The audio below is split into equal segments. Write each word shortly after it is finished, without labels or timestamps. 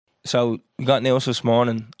So we got news this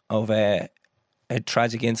morning of a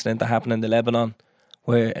tragic incident that happened in the Lebanon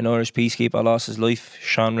where an Irish peacekeeper lost his life,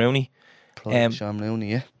 Sean Rooney. Sean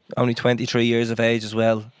Rooney, yeah. Only 23 years of age as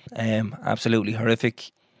well. Absolutely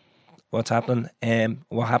horrific what's happening.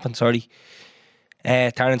 What happened, sorry.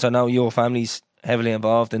 Terence, I know your family's heavily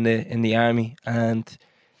involved in the army, and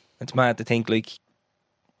it's mad to think, like,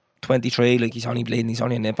 23, like, he's only bleeding, he's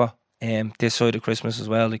only a nipper. This side of Christmas as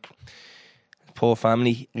well, like, poor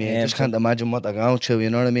family. Yeah, just can't imagine what they're going through, you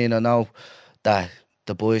know what I mean? I know that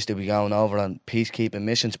the boys will be going over on peacekeeping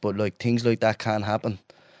missions, but like things like that can't happen.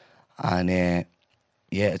 And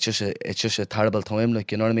yeah, it's just a terrible time,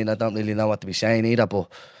 like, you know what I mean? I don't really know what to be saying either, but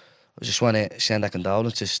I just want to send our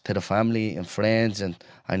condolences to the family and friends and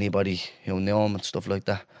anybody who knew him and stuff like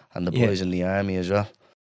that, and the boys in the army as well.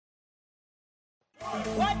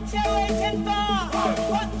 What you waiting for?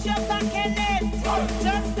 Put your back in it.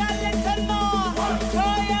 Just a little more.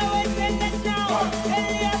 Throw your weight in it now.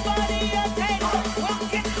 Tell your body you're tight.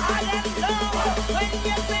 Walk it hard and low. When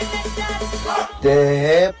you finish that, The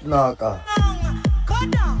hip knocker. go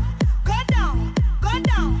down, go down, go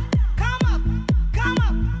down. Come up, come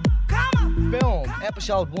up, come up. Boom.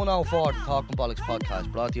 Episode 104 of the Talking Bollocks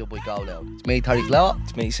podcast, brought to you by Go Loud. It's me, Terry Flower,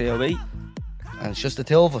 It's me, COB. and it's just the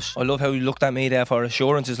two of us. I love how you looked at me there for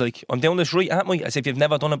assurance. It's like, I'm doing this right, aren't I? As if you've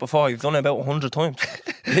never done it before. You've done it about 100 times.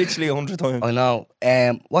 Literally 100 times. I know.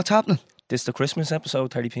 What's happening? This is the Christmas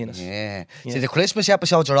episode, 30 Penis. Yeah. See, the Christmas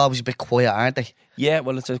episodes are always a bit quiet, aren't they? Yeah,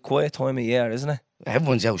 well, it's a quiet time of year, isn't it?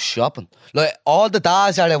 Everyone's out shopping. Like, all the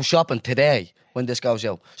dads are out shopping today when this goes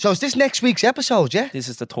out. So is this next week's episode, yeah? This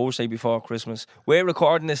is the Thursday before Christmas. We're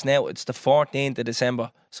recording this now. It's the 14th of December.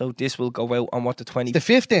 So this will go out on what, the 20th? The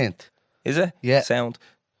 15th. Is it? Yeah. Sound.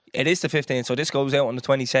 It is the 15th, so this goes out on the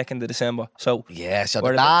 22nd of December. So Yeah, so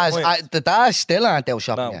We're the a bit dads, the dads still aren't out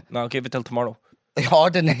shopping no, yet. no, give it till tomorrow. Or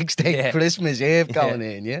the next day, Yeah. Christmas Eve going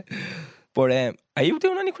in, yeah? But are you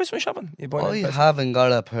doing any Christmas shopping? You buying any I presents? haven't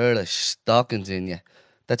got a pair of stockings in yet.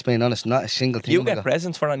 That's being honest, not a single thing. You I get got.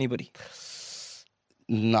 presents for anybody?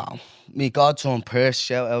 No. Me godson purse,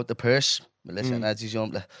 shout out the purse. Melissa Mm. and Adzy's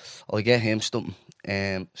young. I get him something.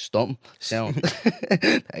 Something. Sound.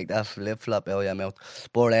 Take that flip flop out of your mouth.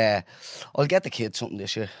 But I'll get the kids something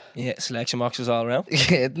this year. Yeah, selection boxes all around.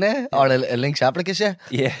 Yeah, nah? Or a Lynx Applicus, yeah?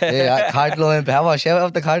 Yeah. Yeah, card line power. Shout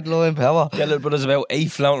out the card line power. Yeah, little brother's about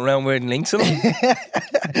 8 floating around wearing links in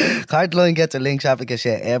them. Card line gets a Lynx Applicus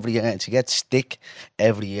every year, and she gets stick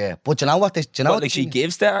every year. But you know what? Do you know But what like she the-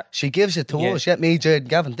 gives that. She gives it to Yeah. us. Yeah, me, Jared,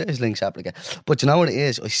 Gavin. There's Lynx Applica. But you know what it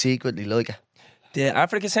is? I secretly like it. The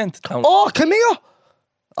Africa scent. Oh, come here!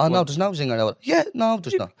 Oh, no, there's no singer out. Yeah, no,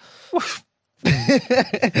 there's not.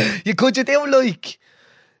 You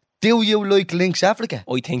do you like Lynx Africa?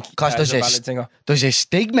 I think Because there's there's a valid singer. there's a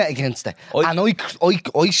stigma against it. I- And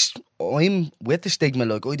I'm with the stigma.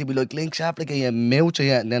 Like, I'd be like, Lynx Africa, you mouth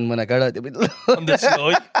you, and then when I got out, they'd be On the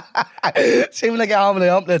side. see, when I get home and I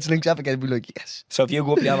open it's Lynx Africa, I'd be like, yes. So if you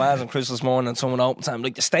go up your man's on Christmas morning and someone opens it, I'm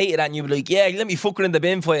like, the state of that, and you'd be like, yeah, let me fuck her in the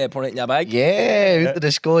bin for you, put it in your bag. Yeah, into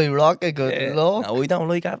the sky rocket, good Yeah. lord. No, we don't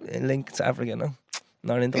like links to Africa, no.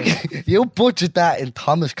 Not into it. You butchered that in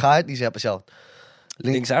Thomas Cartney's episode.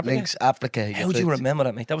 Lynx Africa? Lynx Africa. How do you remember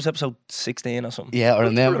that, mate? That was episode 16 or something. Yeah, I How do you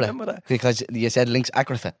remember, remember it. that? Because you said Lynx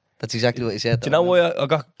Africa. That's exactly what you said. Do you know why I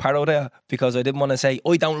got parrot there? Because I didn't want to say,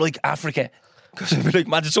 I don't like Africa. Because I'd be like,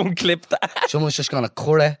 imagine someone clipped that. Someone's just going to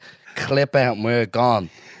cut it, clip out, and we're gone.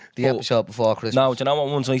 The Oh. episode before Christmas. No, do you know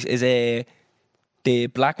what one's nice? Is the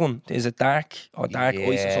black one. Is it dark or dark ice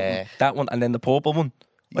or Yeah. something? That one, and then the purple one.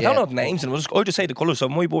 I don't Yeah. know the names, and I just say the colours. So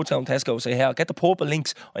my board down Tesco say, hey, I'll get the purple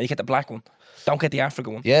links, or you get the black one. Don't get the Africa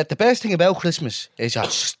one. Yeah, the best thing about Christmas is you're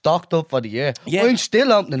stocked up for the year. Yeah. I'm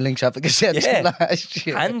still opening Lynx Africa sets Yeah. last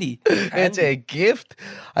year. Handy. It's a gift.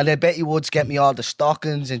 And I bet you Woods get me all the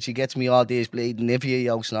stockings and she gets me all these bleeding Nivea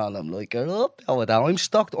yolks and all. I'm like, get up. I'm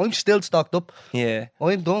stocked. I'm still stocked up. Yeah.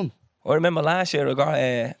 I'm done. I remember last year I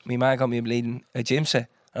got, my man got me a bleeding a gym set,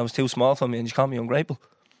 and I was too small for me, and she called me ungrateful.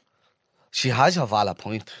 She has a valid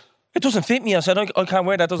point. It doesn't fit me. I said, I can't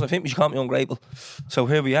wear that, doesn't fit me. She called me ungrateful. So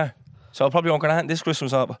here we are. So I probably won't get anything this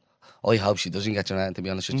Christmas, Albert. I hope she doesn't get you anything, to be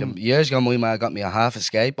honest with you. Years ago, my man got me a half a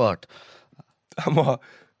skateboard. And what?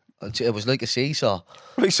 It was like a seesaw.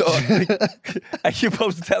 Right, so are you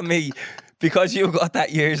supposed to tell me, because you got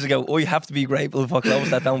that years ago, I have to be grateful for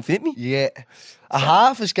clothes that don't fit me? Yeah. A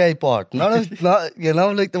half a skateboard. Not you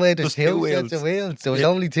know, like the way there's Just two two sets wheels. of wheels. There was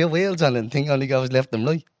only two wheels on it, and the thing only goes left and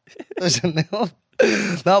right. There's enough.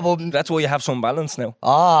 No, but That's why you have some balance now.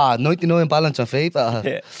 99 balance on FIFA.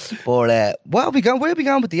 Yeah. But where are we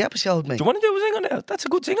going with the episode, mate? Do you want to do a singer now? That's a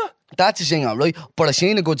good singer. That's a singer, right? But I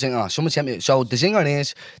seen a good singer. Someone sent me. So the singer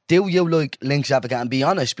is, do you like Lynx Advocate? And be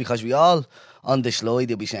honest, because we all on the slide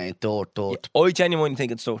they'll be saying Dort. I genuinely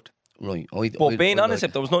think it's Dort. Right. But being honest,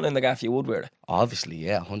 if there was nothing in the gaff, you would wear it. Obviously,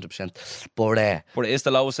 yeah, 100%. But But it is the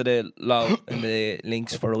lowest of the low in the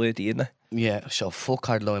links for royalty, isn't it? yeah, so fuck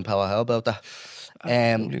hardline power. How about that?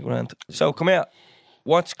 Absolutely grand. So come here.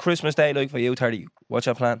 What's Christmas Day like for you, 30? What's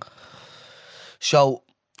your plan? So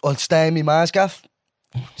I'll stay in my ma's gaff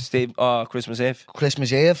Steve, Christmas Eve.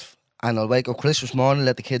 Christmas Eve, and I'll wake up Christmas morning,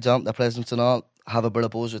 let the kids open their presents and all, have a bit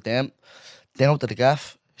of buzz with them, down to the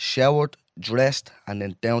gaff, showered, dressed, and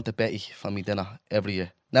then down to Betty for me dinner every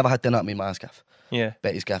year. Never had dinner at my ma's gaff. Yeah.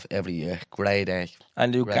 Betty's gaff every year. Great day.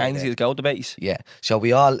 And do Right, gangs go to Betty's? Yeah. So we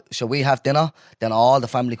have dinner, then all the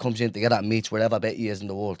family comes in together and meets wherever Betty is in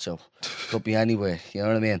the world. So could be anywhere, you know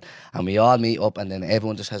what I mean? And we all meet up and then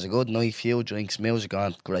everyone just has a good night, few drinks, music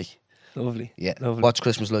on, great. Lovely. Yeah. Lovely. What's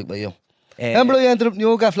Christmas like by you? Remember I ended up in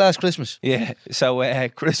your gaff last Christmas? Yeah. So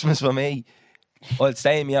Christmas for me, I'll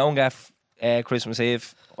stay in my own gaff Christmas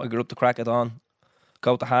Eve. I get up to crack of dawn,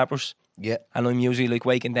 go to Harper's, Yeah. and I'm usually like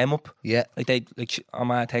waking them up. Yeah. Like our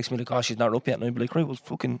ma texts me like, oh, she's not up yet, and I'd be like, right, well,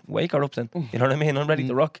 fucking wake her up then. You know what I mean? I'm ready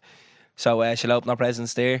to rock. So she'll open her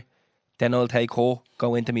presents there. Then I'll take her,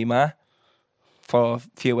 go into me ma for a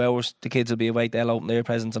few hours. The kids will be awake. They'll open their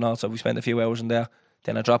presents and all. So we spend a few hours in there.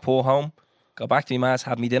 Then I drop her home, go back to me ma's,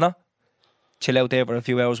 have me dinner, chill out there for a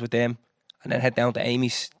few hours with them, and then head down to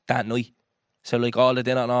Amy's that night. So like all the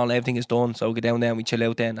dinner and all, everything is done. So we get down there and we chill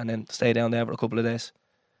out then, and then stay down there for a couple of days.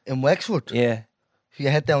 In Wexford? Yeah, You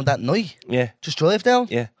head down that night? yeah, Just drive down?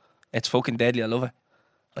 yeah. It's fucking deadly. I love it.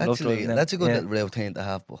 I love driving down. That's a good Yeah. little routine to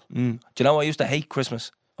have, but Do you know I used to hate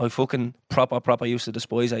Christmas? I fucking proper used to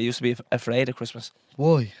despise it. I used to be afraid of Christmas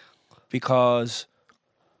why? because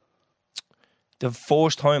the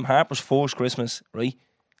first time Harper's first Christmas, right?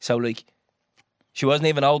 So like, she wasn't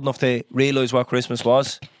even old enough to realise what Christmas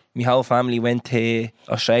was. My whole family went to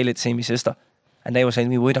Australia to see my sister, and they were saying to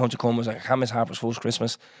me, "Why don't you come?" I was like, "I can't miss Harper's first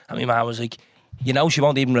Christmas." And my mum was like, "You know, she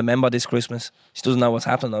won't even remember this Christmas. She doesn't know what's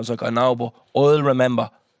happening." I was like, "I know, but I'll remember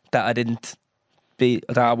that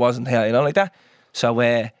I wasn't here." You know, like that. So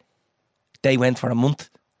they went for a month,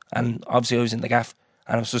 and obviously I was in the gaff,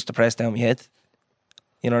 and I was just depressed down my head.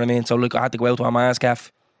 You know what I mean? So look, I had to go out to our ma's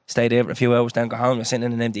gaff, stay there for a few hours, then go home. You're sitting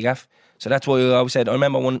in an empty gaff. So that's why I always said. I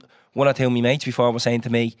remember one or two of my mates before were saying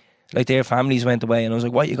to me, like their families went away, and I was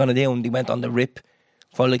like, "What are you gonna do?" And they went on the rip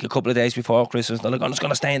for like a couple of days before Christmas. They're like, "I'm just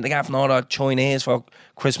gonna stay in the gaff and order Chinese for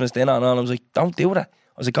Christmas dinner." And all. I was like, "Don't do that."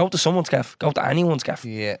 I was like, "Go to someone's gaff. Go to anyone's gaff.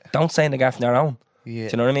 Yeah. Don't stay in the gaff on your own." Yeah.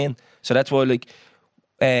 Do you know what I mean? So that's why like.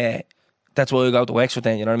 That's why I go to Wexford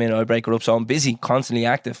then, you know what I mean? I break her up, so I'm busy, constantly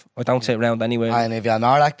active. I don't sit around anywhere. And if you're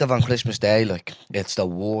not active on Christmas Day, like, it's the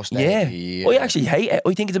worst day. Yeah. of the year. I actually hate it.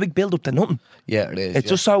 I think it's a big build up to nothing. Yeah, it is. It's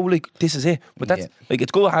just so like, this is it. But that's, Yeah. like,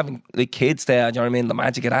 it's good having like kids there, do you know what I mean? The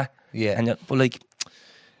magic of that. Yeah. And but like,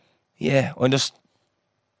 yeah,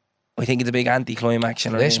 I think it's a big anti-climax,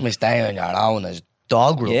 you know what I mean? Christmas Day on your own is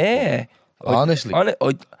dog rule. Yeah. Honestly.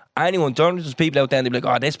 Anyone, there's people out there, they'll be like,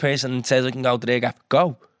 "Oh, this person says I can go to their gaff."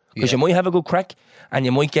 Go. Because Yeah. you might have a good crack and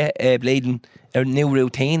you might get a new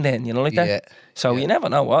routine then, you know, like that. Yeah. So Yeah. you never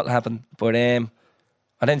know what'll happen. But and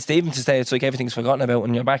then Stevens Day, it's like everything's forgotten about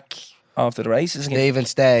when you're back after the races again.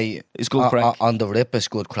 Stephen's Day It's good crack. on the rip is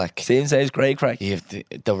good crack. Stevens Day is great crack. If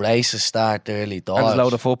the races start early And there's a load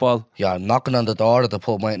doors, of football. you're knocking on the door of the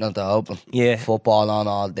pub waiting on to open. Yeah. Football on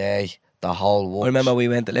all day, the whole works. I remember we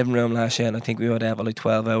went to the living room last year and I think we were there for like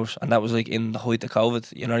 12 hours and that was like in the height of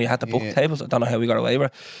COVID. You know, you had to book Yeah. tables. I don't know how we got away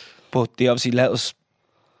with it. But they obviously let us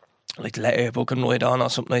like let our booking right on or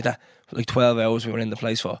something like that. For like 12 hours we were in the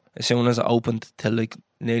place for. As soon as it opened till like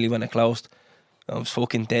nearly when it closed. It was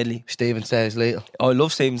fucking deadly. Stephen's Days later. I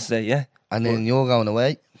love Stevens Day, yeah. And then you're going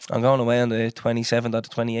away. I'm going away on the 27th or the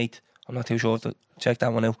 28th. I'm not too sure to check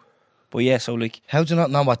that one out. But yeah, so like, How do you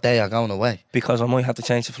not know what day you're going away? because I might have to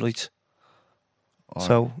change the flights.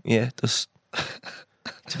 So yeah, there's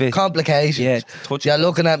it's a bit, Complications. yeah, touch. You're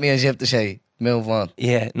looking at me as if to say, move on.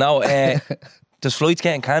 Yeah, no, there's flights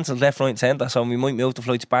getting cancelled left, right and centre, so we might move the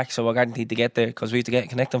flights back, so we're guaranteed to get there, because we have to get a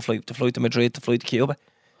connecting flight, the flight to Madrid, the flight to Cuba.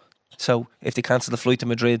 So if they cancel the flight to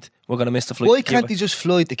Madrid, we're going to miss the flight Why to Cuba. can't they just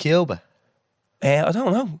fly to Cuba? I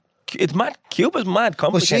don't know. It's mad. Cuba's mad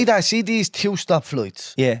Well, complicated. see these two-stop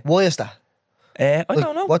flights. Yeah. Why is that? I Like,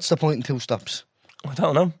 don't know. What's the point in two stops? I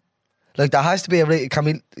don't know. Like, there has to be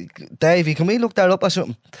Davey, can we look that up or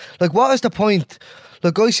something? Like, what is the point?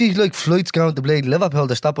 Like, I see, like, flights going to bleed Liverpool,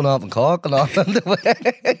 they're stopping off in Cork and all. Why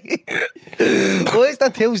is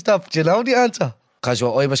that 2-stop? Do you know the answer? Because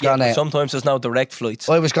I was Yeah, going but sometimes there's no direct flights.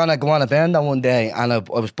 I was going to go on a bend on one day, and I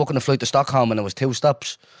was booking a flight to Stockholm, and it was 2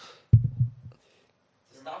 stops.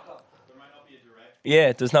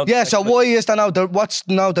 Yeah, there's no. Yeah, direct so flight. why is there what's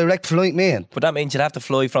no direct flight mean? But that means you'd have to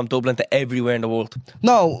fly from Dublin to everywhere in the world.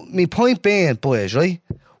 No, my point being, boys, right?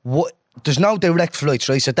 What? There's no direct flights,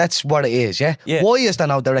 right? So that's what it is, yeah? Yeah. Why is there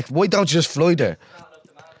no direct? Why don't you just fly there?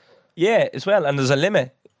 Yeah, as well, and there's a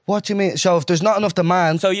limit. What do you mean? So if there's not enough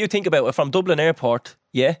demand, So you think about it from Dublin Airport,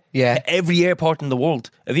 yeah? Yeah. To every airport in the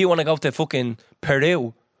world. If you want to go to fucking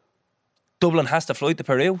Peru, Dublin has to fly to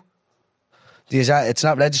Peru. it's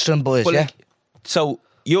not registering, boys, But yeah? like, so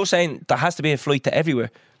you're saying there has to be a flight to everywhere.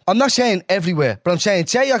 I'm not saying everywhere, but I'm saying,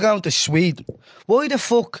 say you're going to Sweden. Why the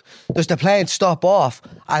fuck does the plane stop off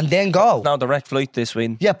and then go? No direct flight to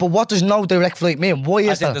Sweden. Yeah, but what does no direct flight mean? Why is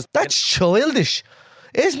As in that? there's- That's childish,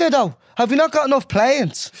 isn't it though? Have you not got enough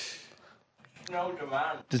planes?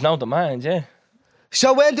 There's no demand, yeah.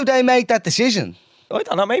 So when do they make that decision? I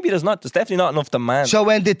don't know, maybe there's not. There's definitely not enough demand. So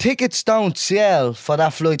when the tickets don't sell for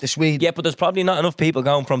that flight to Sweden, yeah, but there's probably not enough people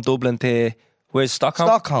going from Dublin to, where's Stockholm?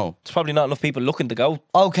 Stockholm. There's probably not enough people looking to go.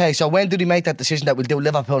 Okay, so when do they make that decision that we'll do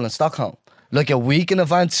Liverpool and Stockholm? Like a week in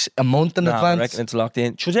advance, a month in Nah, I advance? reckon it's locked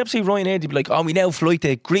in. Should you ever see Ryanair? They'd be like, oh, we now fly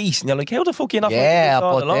to Greece. And you're like, how the fuck are you not Yeah, flying to Greece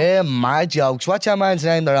all but along? they're mad jokes. What's your man's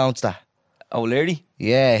name there, Ounster? O'Leary?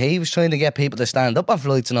 Yeah, he was trying to get people to stand up on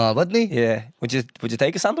flights and all, wasn't he? Yeah. Would you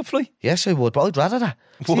take a stand-up flight? Yes, I would, but I'd rather that.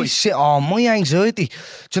 Why? My anxiety.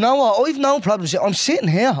 Do you know what? I've no problem. I'm sitting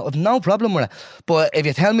here. I've no problem with it. But if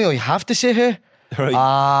you tell me I have to sit here, Right.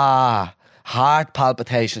 heart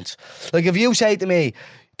palpitations. Like if you say to me,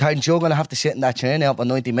 Tyrant, you're going to have to sit in that chair now for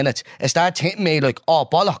 90 minutes, it starts hitting me like, oh,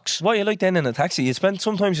 bollocks. What you like then in a taxi?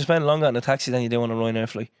 Sometimes you spend longer in a taxi than you do on a Ryanair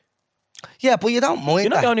flight. Yeah, but you don't mind You're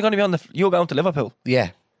not that. only going to be you're going to Liverpool. Yeah.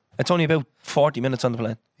 It's only about 40 minutes on the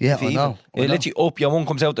plane. Yeah, If you I know, even. I know. Literally up, your one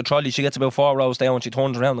comes out the trolley, she gets about 4 rows down, she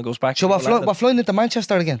turns around and goes back. So to we're London. flying into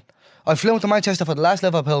Manchester again. I flew into Manchester for the last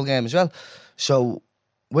Liverpool game as well. So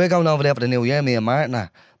we're going over there for the new year, me and Martin.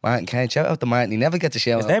 Martin Kane, shout out to Martin. He never gets a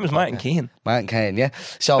shout His out. name is Martin Keane. Martin Kane, yeah.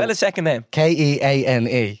 So Spell his second name.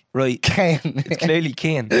 Keane. Right. Kane. It's clearly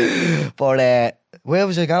Keane. But where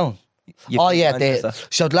was I going? You Oh flew yeah, to Manchester.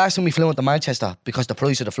 so the last time we flew into Manchester because the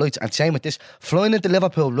price of the flights, and same with this, flying into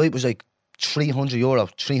Liverpool, right, was like €300,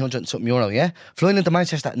 300 and something euro, yeah? Flying into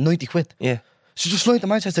Manchester, 90 quid. Yeah. So just fly into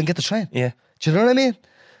Manchester and get the train. Yeah. Do you know what I mean?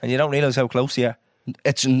 And you don't realise how close you are.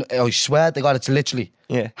 I swear to God, it's literally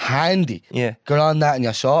Yeah. handy. Yeah. Get on that and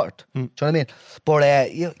you're sorted. Do you know what I mean?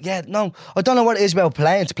 But yeah, no, I don't know what it is about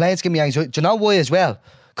planes. Planes give me anxiety. Do you know why as well?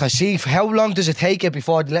 Because see, how long does it take you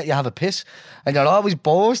before they let you have a piss? And you're always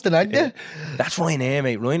boasting, aren't you? That's Ryanair,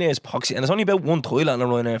 mate. Ryanair is poxy. And there's only about one toilet on a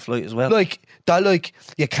Ryanair flight as well. Like,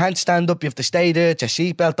 you can't stand up, you have to stay there, your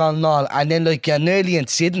seatbelt on and all. And then, like, you're nearly in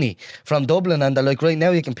Sydney from Dublin and they're like, right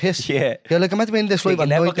now you can piss. Yeah. You're like, I'm at the end of this You flight can for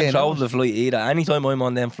never 19 control hours. the flight either. Anytime I'm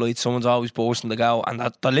on them flights, someone's always boasting to go. And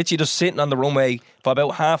they're literally just sitting on the runway for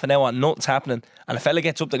about half an hour and nothing's happening. And a fella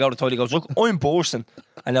gets up to go to the toilet, he goes, look, I'm boasting.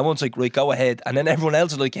 And then one's like, right, go ahead. And then everyone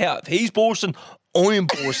else is like, yeah, if he's boasting, I'm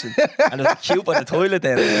boasting. And there's a queue by the toilet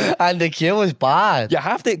then. And the queue is bad. You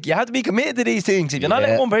have to be committed to these things. If you're not Yeah.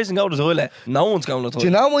 letting one person go to the toilet, no one's going to the Do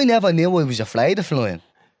you toilet. know I never knew I was afraid of flying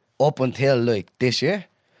up until like this year?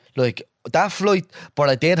 Like that flight, but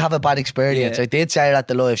I did have a bad experience. Yeah. I did say it at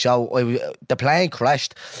the live show. The plane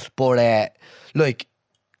crashed, but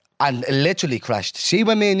and it literally crashed. See,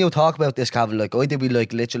 when me and you talk about this, Calvin, like I did be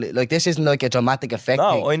like literally, like this isn't like a dramatic effect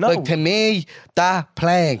No, thing. I know. Like to me, that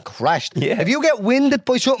plane crashed. Yeah. If you get winded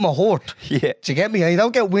by something, it hurt. Yeah. Do you get me? You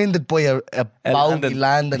don't get winded by a bounty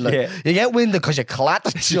landing. Like, Yeah. you get winded because you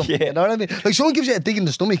clattered something. Yeah. You know what I mean? Like someone gives you a dig in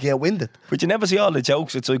the stomach, you get winded. But you never see all the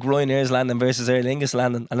jokes. It's like Ryanair's landing versus Aer Lingus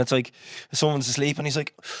landing. And it's like, someone's asleep and he's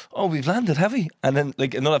like, oh, we've landed, have we? And then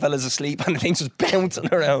like another fella's asleep and the thing's just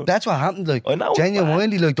bouncing around. That's what happened. Like, I know,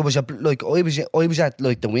 genuinely, like there was I was at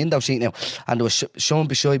like the window seat now, and there was someone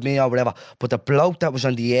beside me or whatever. But the bloke that was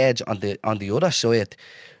on the edge on the other side,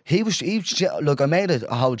 he was like, I made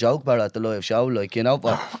a whole joke about it at the live show, like, you know,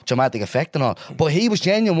 for dramatic effect and all. But he was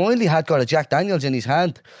genuinely had got a Jack Daniels in his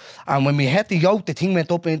hand, and when we hit the yoke, the thing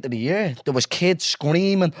went up into the air. There was kids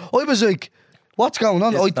screaming. I was like, what's going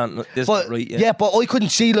on? This is I, not- this is but, not right, yeah. but I couldn't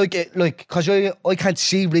see because I can't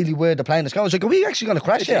see really where the plane is going. I was like, are we actually going to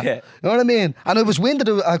crash here? Yeah. You know what I mean? And it was winded.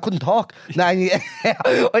 I couldn't talk. Now,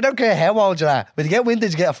 I don't care how old you are. When you get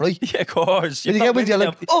winded, you get a fright. Yeah, of course. When you get winded, you're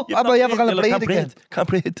like, oh, am I ever going to breathe again? Can't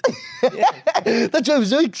breathe. That's what I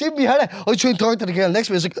was like. See me had it. I tried to talk to the girl next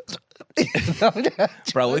to me. I was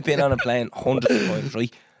like, Bro, I've been on a plane hundreds of times,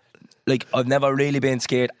 right? Like, I've never really been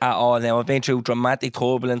scared at all. Now, I've been through dramatic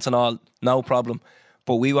turbulence and all, no problem.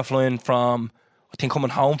 But we were flying from, I think, coming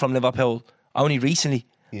home from Liverpool only recently.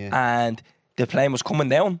 Yeah. And the plane was coming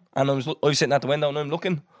down. And I was sitting at the window and I'm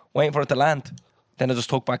looking, waiting for it to land. Then I just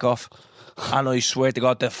took back off. And I swear to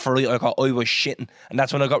God, the fright I got, I was shitting. And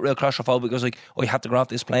that's when I got real claustrophobic because, like, I have to get off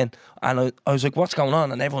this plane. And I was like, what's going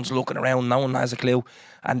on? And everyone's looking around, no one has a clue.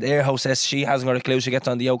 And the air hostess, she hasn't got a clue. She gets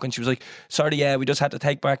on the yoke and she was like, sorry, yeah, we just had to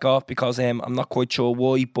take back off because I'm not quite sure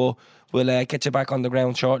why, but we'll get you back on the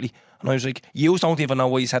ground shortly. And I was like, you don't even know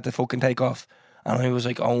why you had to fucking take off. And I was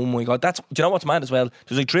like, oh my God. Do you know what's mad as well?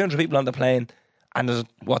 There's like 300 people on the plane and there's,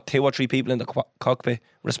 2 or 3 people in the cockpit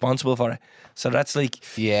responsible for it. So that's like,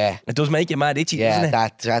 yeah. it does make you mad itchy, doesn't it?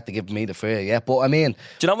 That had to give me the fear, yeah. But I mean, Do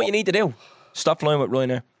you know what you need to do? Stop flying with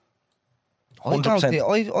Ryanair.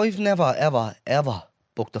 100%. I've never, ever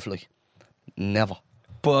booked a flight. Never.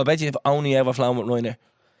 But I bet you've only ever flown with Ryanair.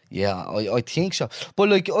 Yeah, I think so. But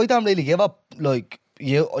like, I don't really give up. Like,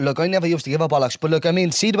 I never used to give up bollocks. But look, I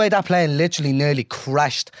mean, see the way that plane literally nearly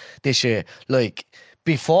crashed this year. Like,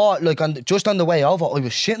 before, like, just on the way over, I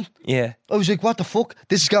was shitting. Yeah. I was like, what the fuck?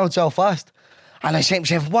 This is going so fast. And I said to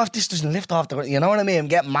myself, what if this doesn't lift off the ground? You know what I mean? I'm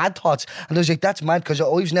getting mad thoughts. And I was like, that's mad because I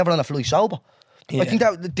was never on a flight sober. Yeah. I think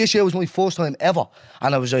that this year was my first time ever.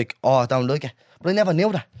 And I was like, oh, I don't like it. But I never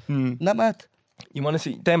knew that. Isn't that mad? You want to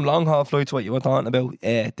see them long haul flights? What you were talking about?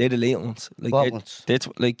 They're the late ones. Like What they're- ones? They're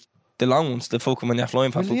like the long ones. The fucking when you're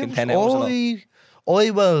flying for fucking 10 hours. And all. I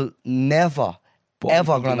will never, But I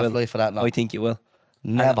ever think go on you a will. flight for that long. I think you will.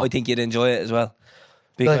 Never. And I think you'd enjoy it as well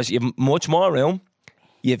because you've much more room.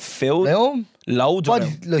 You've filled No? loads of But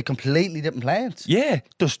room. like completely different planes. Yeah,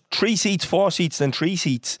 there's 3 seats, 4 seats, then 3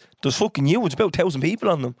 seats. There's fucking you. It's about 1,000 people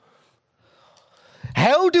on them.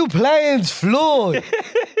 How do planes fly?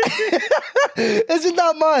 Isn't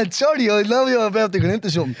that mad? Sorry, I know you're about to get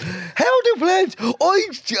into something. How do planes?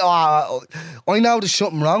 I know there's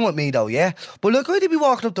something wrong with me though, yeah? But look, I'd be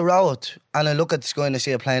walking up the road and I look at the sky and I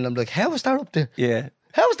see a plane and I'm like, how is that up there? Yeah.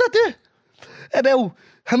 How is that there? About,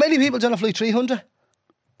 how many people's on a flight? 300?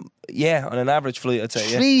 Yeah, on an average flight, I'd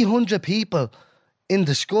say. Yeah. 300 people in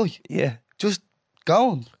the sky. Yeah. Just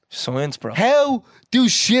going. Science, bro. How do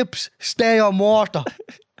ships stay on water?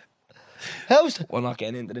 How's that? We're not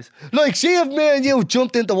getting into this. Like, see if me and you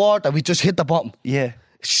jumped into water, we just hit the bottom. Yeah.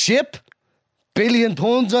 Ship, billion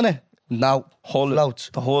tons on it. No, floats.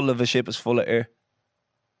 The hull of a ship is full of air.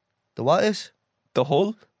 The what is? The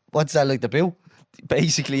hull? What's that, like the bill?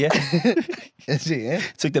 Basically, yeah. Is it, yeah?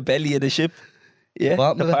 It's like the belly of the ship. Yeah.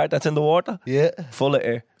 Bottom The of it? part that's in the water. Yeah, Full of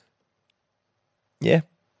air. Yeah.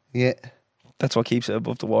 yeah. That's what keeps it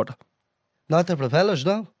above the water. Not the propellers,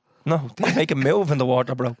 no. No, they make it move in the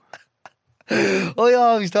water, bro. I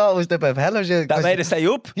always thought it was the propellers. Yeah, That made it stay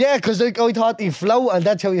up. yeah, because like, I thought they float and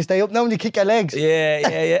that's how you stay up. Now when you kick your legs. Yeah,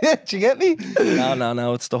 yeah, yeah. Do you get me?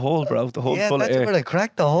 No. It's the hull, bro. The hull Yeah, full of that's air. where I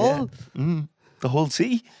cracked the hole. The whole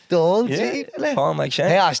sea. The whole Yeah. thing. fella. Paul McShane.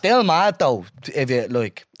 Hey, I'm still mad though. If you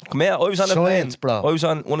like, Come here. I was on a Science, plane. bro. I was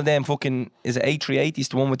on one of them fucking, is it A380s,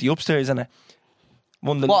 the one with the upstairs in it?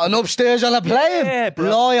 One of the, what, an upstairs on a plane? Yeah, bro.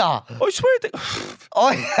 Lawyer. I swear to Oh,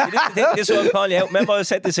 I think this is what I'm calling you out. Remember I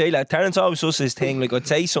said this earlier, Terence always does his thing, like I'd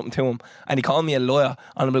say something to him and he called me a lawyer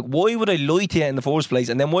and I'm like, why would I lie to you in the first place?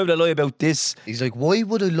 And then why would I lie about this? He's like, why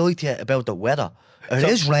would I lie to you about the weather? It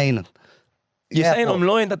is raining. You're saying but I'm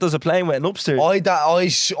lying that there's a plane with an upstairs?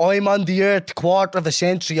 I'm on the earth quarter of a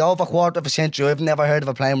century. I've never heard of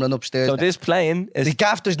a plane with an upstairs. So in it. this plane is... The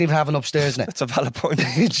gaff doesn't even have an upstairs in it. It's a valid point.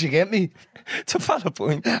 Did you get me? It's a valid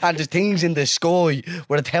point. And there's things in the sky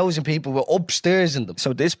where 1,000 people were upstairs in them.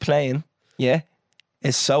 So this plane, yeah,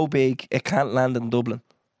 is so big it can't land in Dublin.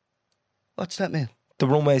 What's that mean? The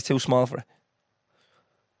runway is too small for it.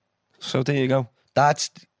 So there you go. That's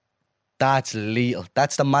lethal.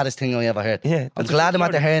 That's the maddest thing I ever heard. Yeah, I'm that's a glad true I'm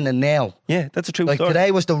at the story. hearing it now. Yeah, that's a true Like story.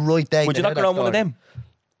 today was the right day. Would to you not hear go that on one of story. them?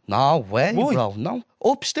 No way, Why? bro. No.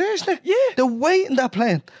 Upstairs there? Yeah. The weight in that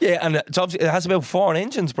plane. Yeah, and it's obviously, it has about 4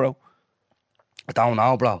 engines, bro. I don't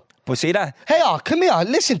know, bro. But see that? Hey, come here.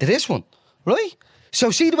 Listen to this one. Right?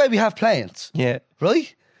 So see the way we have planes. Yeah,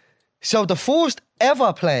 Right? So the first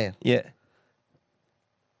ever plane. yeah.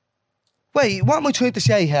 Wait, what am I trying to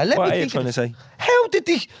say here? Let What me are you think trying of to this. say? How did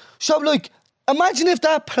they... So, like, Imagine if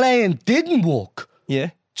that plane didn't work.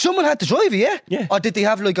 Yeah. Someone had to drive it, yeah? Yeah. Or did they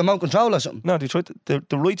have like a remote control or something? No, they tried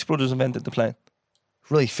the Wright brothers invented the plane.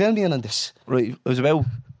 Right, fill me in on this. Right. It was about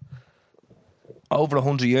over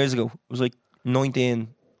 100 years ago. It was like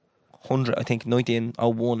 1900, I think,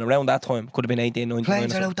 1901. Around that time. Could have been 1899.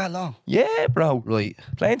 Planes or are something. out that long. Yeah, bro. Right.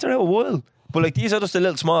 Planes are out a while. But like these are just the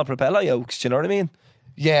little small propeller yokes, do you know what I mean?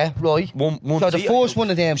 Yeah, right. One So the seat, first one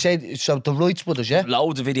of them said, so the Wright brothers, yeah?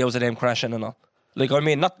 loads of videos of them crashing and all. Like, I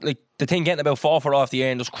mean, not like the thing getting about 4 foot off the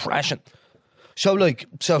air and just crashing. So like,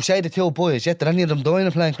 so say the two boys, yeah, did any of them die in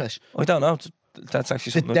a plane crash? I don't know. That's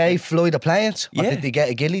actually Did something. they fly the planes? Or Yeah. did they get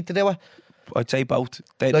a ghillie to do it? I'd say both.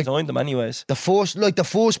 They Like- designed them anyways. The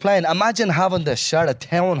first plane, imagine having the sort of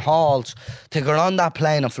town halls to go on that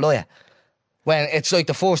plane and fly it. When it's like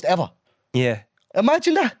the first ever. Yeah.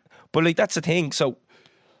 Imagine that. But like that's the thing. So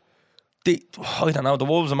I don't know. The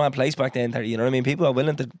world was a mad place back then. You know what I mean? People are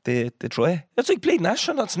willing to try it. It's like bleeding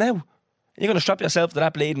astronauts now. You're gonna strap yourself to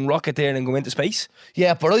that bleeding rocket there and go into space.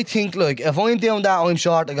 Yeah, but I think like if I'm doing that, I'm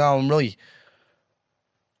sort of going right.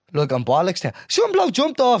 Look, I'm bollocks there. Some bloke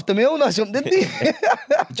jumped off the moon or something, didn't he?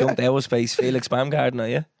 Jumped out of space. Felix Baumgartner,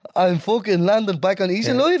 yeah, And fucking landed back on. He's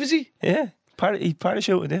alive, is he? yeah. He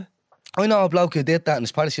parachuted. Yeah, I know a bloke who did that and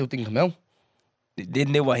his parachute didn't come out. he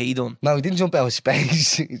didn't know what he done. No, he didn't jump out of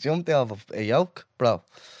space. He jumped out of a yoke, bro,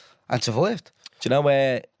 and survived. Do you know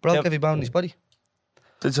where? Broke every bone in his body.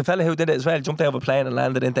 There's a fella who did it as well. Jumped out of a plane and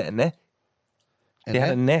landed into a net. In He had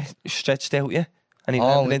there. a net stretched out, yeah, and he Oh,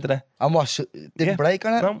 landed into that. And what? Didn't Yeah. break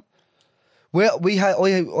on it? No, We had.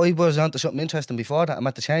 I was onto something interesting before that. I'm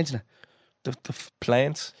at the changing it. the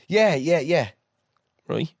planes, Yeah.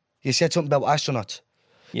 right? You said something about astronauts.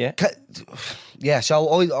 Yeah. Yeah. So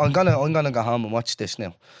I'm gonna go home and watch this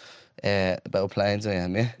now. About planes, I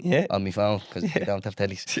am, yeah. Yeah. On my phone because I don't have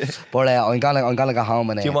tellies. But I'm gonna go home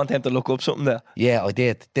and. Do you want them to look up something there? Yeah, I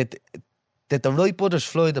did. Did the Wright brothers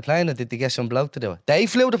fly the plane, or did they get some bloke to do it? They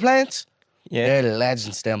flew the planes. Yeah. They're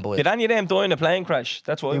legends, them boys. Did any of them die in a plane crash?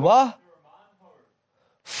 That's why. You what?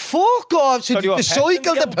 Fuck off! So So did you they want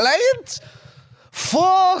cycle the petrol? planes?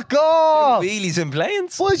 Fuck off! Wheelies in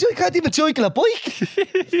planes? Boys, I can't even cycle a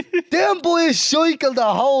bike. Them boys cycled the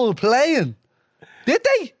whole plane. Did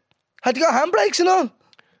they? Had they got handbrakes and all?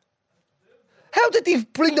 How did they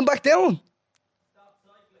bring them back down?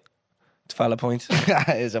 It's a valid point.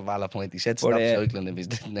 It's a valid point. He said stop But, cycling if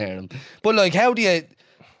he's near them. But like, how do you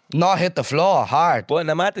not hit the floor hard? But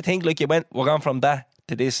no matter the thing, like we're going from that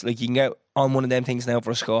to this. Like you can get on one of them things now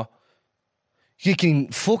for a score. You can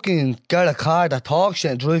fucking get a car that talks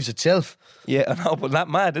shit and drives itself. Yeah, I know, but that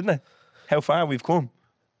mad, isn't it? How far we've come.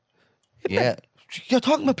 Yeah. You're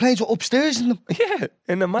talking about planes with upstairs in them. Yeah,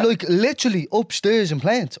 in the mad. Like literally upstairs in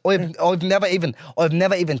planes. I've never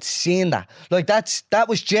even seen that. Like that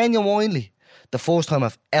was genuinely the first time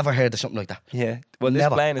I've ever heard of something like that. Yeah. Well, this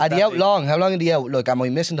Never. plane is Are they that out big. long? How long are they out? Look, am I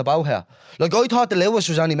missing the boat here? Like I thought the Lewis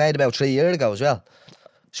was only made about 3 years ago as well.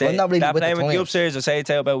 So I'm not really that with the plane with the times. upstairs, I say it's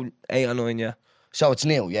out about 8 or 9, yeah. So it's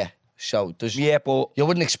new, yeah. So there's Yeah, but you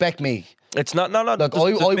wouldn't expect me. it's not, no. Look, There's I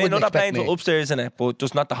been wouldn't other expect planes me. with upstairs in it, but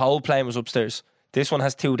just not the whole plane was upstairs. This one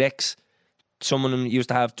has 2 decks. Some of them used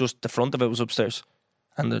to have just the front of it was upstairs.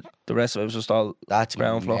 And the rest of it was just all That's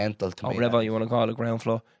ground floor. mental to Or me. whatever that. you want to call it, ground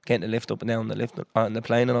floor. Getting the lift up and down the lift on the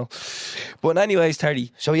plane and all. But anyways,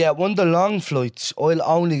 Terry, So yeah, one of the long flights, I'll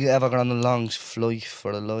only ever go on a long flight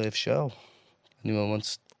for a live show. Anyone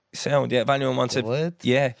wants sound, yeah, if anyone wants to it, what?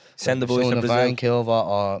 yeah, send the boys Someone to in Brazil. Vancouver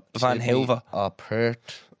or Van Sydney Hoover. or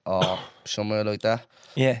Perth or somewhere like that.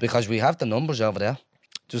 Yeah, Because we have the numbers over there.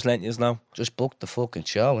 just letting you know. Just book the fucking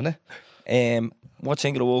show, innit? What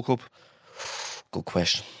thing of the World Cup? Good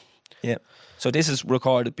question. Yeah. So this is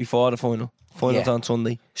recorded before the final. Final's Yeah. on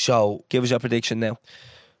Sunday. So, Give us your prediction now.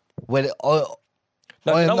 well,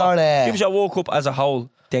 No, I'm you know not, what? Give us your World Cup as a whole,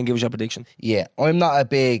 then give us your prediction. yeah, I'm not a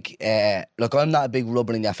big, I'm not a big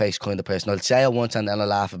rubber in your face kind of person. I'll say it once and then I'll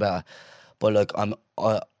laugh about it. But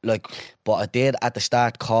but I did at the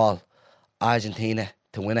start call Argentina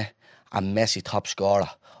to win it and Messi top scorer.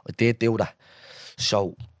 I did do that.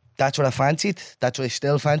 So that's what I fancied. That's what I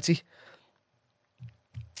still fancy.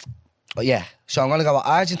 But yeah, so I'm going to go with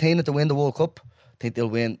Argentina to win the World Cup. I think they'll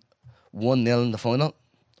win 1-0 in the final.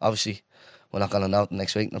 Obviously, we're not going to know it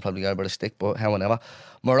next week. They'll probably get a bit of stick, but however.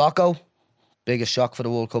 Morocco, biggest shock for the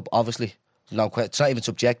World Cup, obviously. No, it's not even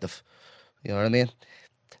subjective. You know what I mean?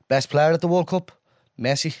 Best player at the World Cup,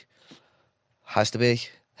 Messi. Has to be.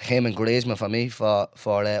 Him and Griezmann for me for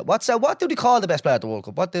what's that? What do they call the best player at the World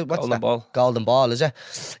Cup? What's Golden that? ball. Golden ball, is it?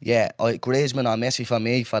 Yeah, Griezmann or Messi for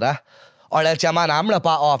me for that. Or else your man Amrabat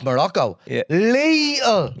off Morocco. Yeah.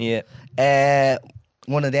 Lethal. Yeah.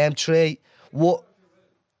 One of them three. What?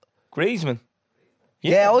 Griezmann.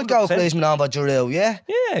 Yeah, I'd go 100%. Griezmann over Giroud, yeah?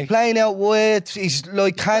 Yeah. Playing out wide, he's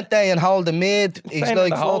like Kante and hold the mid. He's Playing like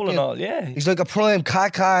the hole fucking, and all, yeah. he's like a prime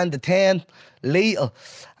Kaká in the 10, lethal.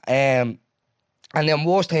 And then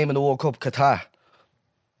worst team in the World Cup, Qatar.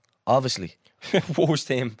 Obviously. Worst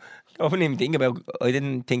team. I wouldn't even think about. I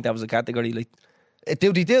didn't think that was a category. Like, They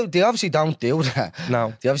obviously don't do that.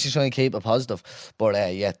 No. They obviously try and keep it positive. But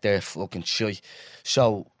yeah, they're fucking shy.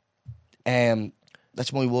 So,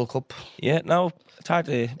 that's my World Cup yeah, no, it's hard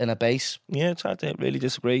to. in a base. Yeah, it's hard to really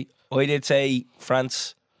disagree. I did say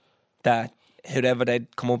France that whoever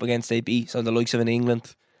they'd come up against, they'd beat. So the likes of an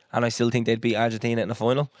England, and I still think they'd beat Argentina in the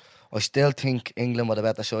final. I still think England would have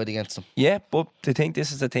better side against them. Yeah, but to think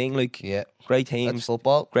this is the thing, like Yeah. great That's teams,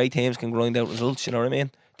 football. great teams can grind out results. You know what I mean?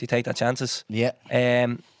 They take their chances. Yeah.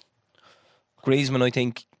 Griezmann, I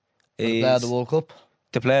think, Play of is the World Cup.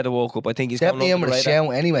 to play the World Cup. I think he's Definitely going in under with the a radar.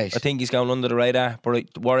 shout anyways. I think he's going under the radar.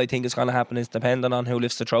 But what I think is going to happen is, depending on who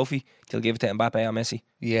lifts the trophy, they'll give it to Mbappe or Messi.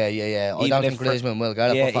 Yeah. I Even don't if think Griezmann will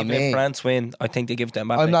get it, Yeah, but for even if me, France win, I think they give it to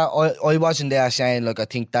Mbappe. I'm not. I wasn't there saying like I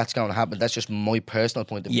think that's going to happen. That's just my personal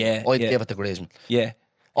point of view. Yeah, I'd yeah. give it to Griezmann Yeah,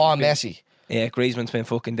 or Messi. yeah. Griezmann's been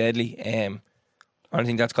fucking deadly. I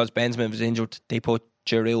think that's because Benzema was injured. They put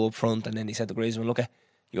Giroud up front, and then they said to Griezmann, "Look,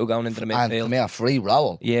 you're going into the And midfield." come here, free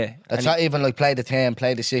roll. Yeah, It's and not even like play the 10,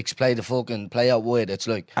 play the 6, play the fucking play out wide. It's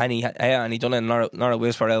like he done it in Nora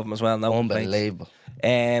Whisper album as well. No complaints. unbelievable.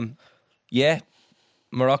 Yeah,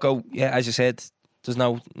 Morocco. Yeah, as you said, there's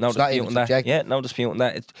no It's not even disputing that. subjective. Yeah, no disputing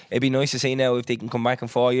that. It'd be nice to see now if they can come back in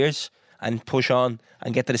 4 years and push on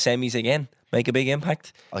and get to the semis again, make a big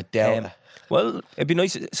impact. I doubt it. Well, it'd be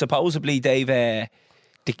nice. Supposedly, David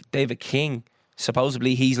King.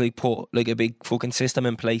 Supposedly, he's like put like a big fucking system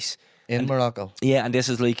in place. In Morocco. Yeah, and this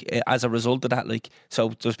is like as a result of that. Like,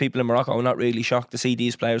 so there's people in Morocco who are not really shocked to see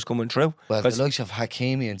these players coming through. Well, 'Cause- the likes of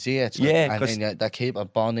Hakimi and Ziyech. Yeah, and 'cause- then that keeper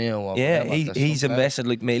Bono. Or yeah, whatever, he's there's some invested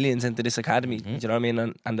like millions into this academy. Do you know what I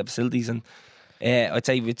mean? And the facilities, and I'd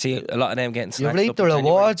say we'd see a lot of them getting You snatched reap up the in January.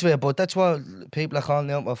 rewards with it, but that's what people are calling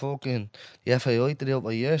out for fucking the FAI to do it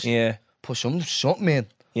for years. Yeah, Put something in.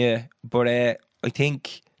 yeah, but I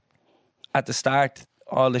think at the start,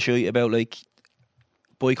 all the shit about like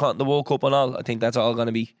boycotting the World Cup and all, I think that's all going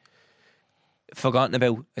to be forgotten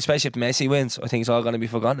about. Especially if Messi wins, I think it's all going to be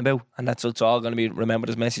forgotten about, and that's what's all going to be remembered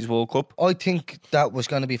as Messi's World Cup. I think that was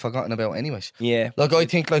going to be forgotten about anyways. Yeah, Like, I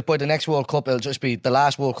think like by the next World Cup, it'll just be the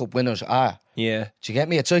last World Cup winners are. yeah, Do you get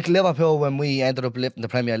me? It's like Liverpool when we ended up lifting the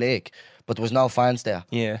Premier League, but there was no fans there.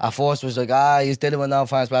 Yeah. At first it was like, he's did it with no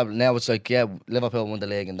fans, blah, blah. Now it's like, yeah, Liverpool won the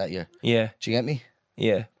league in that year. yeah. Do you get me?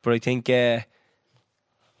 Yeah, but I think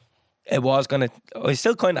it was gonna. It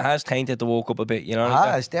still kind of has tainted the World Cup a bit, you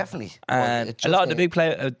know. It's definitely. And It a lot of just the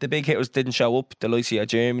big the big hitters didn't show up. The likes of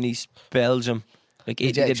Germany, Belgium, like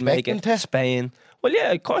Did Italy you didn't make expect them it. to? Spain. Well,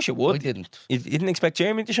 yeah, of course you I would. didn't. You didn't expect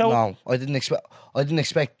Germany to show up. No, I didn't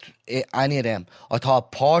expect any of them. I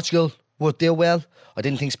thought Portugal would do well. I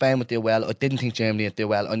didn't think Spain would do well. I didn't think Germany would do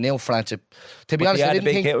well. I knew France would, to be But honest, they I had the didn't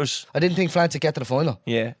big think hitters. I didn't think France would get to the final.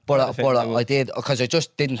 Yeah, But effectively. I did, because I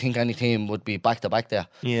just didn't think any team would be back to back there.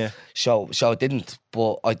 Yeah, So I didn't,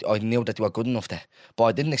 but I knew that they were good enough there. But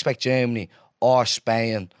I didn't expect Germany or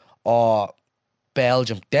Spain or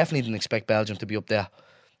Belgium. Definitely didn't expect Belgium to be up there.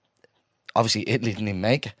 Obviously, Italy didn't even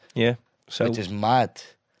make it, yeah. So which is mad.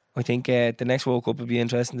 I think the next World Cup would be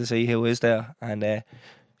interesting to see who is there. And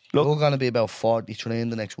Look- We're going to be about 43 in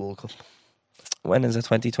the next World Cup. when is it?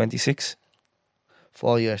 2026.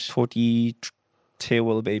 4 years. 42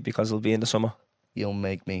 will be, because it'll be in the summer. You'll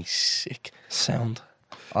make me sick. Sound.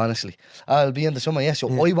 Honestly. I'll be in the summer, yes. So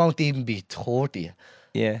I won't even be 30.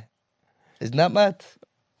 Yeah. Isn't that mad?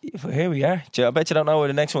 Here we are. I bet you don't know where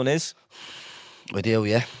the next one is. I do,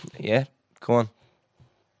 yeah. Yeah, go on.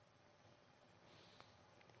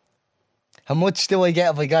 How much do I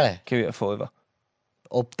get if I got it? Give it a fiver.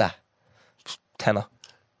 Up that. Tenner.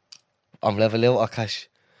 I'm level out or cash.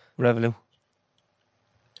 Revenue.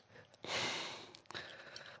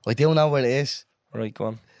 I do know where it is. Right, go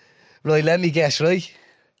on. Right, let me guess, right?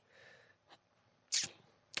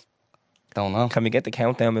 Don't know. Can we get the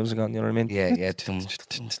countdown music on? You know what I mean? Yeah. Boom.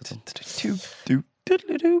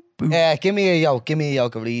 Give me a yoke. Give me a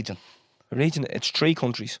yoke of region. Region, it's 3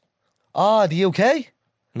 countries. The UK?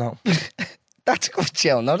 No, That's a good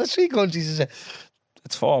show. No, that's 3 countries, is it?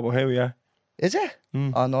 it's 4, but here we are. Is it?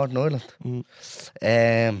 Mm. Oh, Northern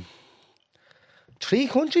Ireland. 3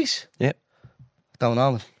 countries? Yeah. Don't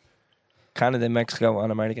know. Canada, Mexico,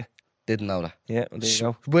 and America. Didn't know that. Yeah, well, there you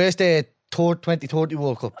go. Where's the 2030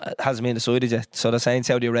 World Cup? It hasn't been decided yet. So they're saying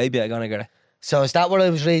Saudi Arabia are going to get it. So is that what I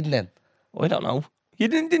was reading then? I don't know. You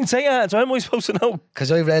didn't say that, so how am I supposed to know?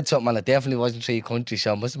 Because I read something and it definitely wasn't 3 countries,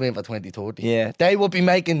 so it must have been for 2030. Yeah. They would be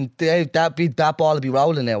making, that ball would be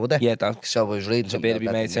rolling now, would they? Yeah, that So I was reading something bit to be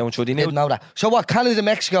about made that. sound. So they Didn't knew know that. So what, Canada,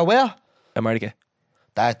 Mexico, where? America.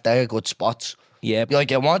 They're good spots. Yeah, Like,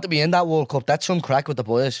 you want to be in that World Cup. That's some crack with the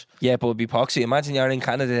boys. yeah, but it'd be poxy. Imagine you're in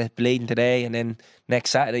Canada bleeding today, and then next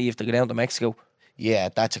Saturday you have to go down to Mexico. Yeah,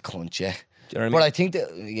 that's a cunt, yeah. Do you know what I mean? But I think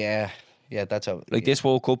that, yeah, that's a... Like this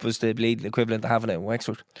World Cup was the bleeding equivalent of having it in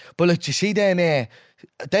Wexford. But look, you see them,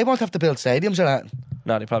 they won't have to build stadiums or that.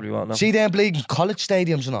 No, they probably won't. No. See them bleeding college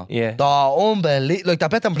stadiums and all. Yeah. They're unbelievable. Like, they're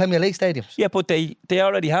better than Premier League stadiums. Yeah, but they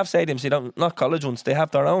already have stadiums. They don't, not college ones. They have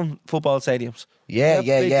their own football stadiums. Yeah, They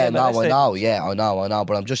have big no, MLS I know, yeah, I know.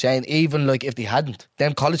 But I'm just saying, even like if they hadn't,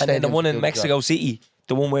 them college And stadiums. then the one in would- Mexico City,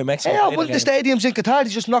 the one where Mexico. Yeah, played one of the again. stadiums in Qatar, they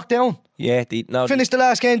just knocked down. Yeah, Finished the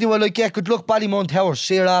last game, they were like, yeah, good luck, Ballymun Towers,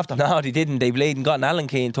 see you after. No, they didn't. They played and got an Allen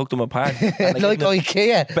key and took them apart. And they Like given them-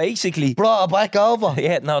 IKEA. basically. Brought it back over.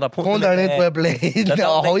 Yeah, no, they're putting Going them there in, into a blade. they're A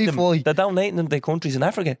donating high them- five. They're donating them to countries in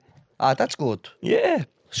Africa. Ah, that's good. Yeah.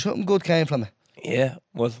 Something good came from it. Yeah,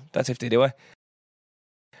 well, that's if they do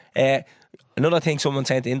it. Another thing someone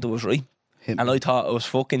sent into us, right? Hit And I thought it was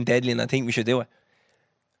fucking deadly and I think we should do it.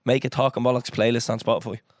 Make a Talking Bollocks playlist on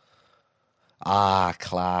Spotify. Ah,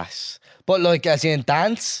 class. But like, as in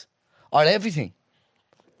dance or everything?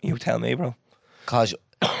 You tell me, bro. Because,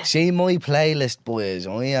 see, my playlist, boys,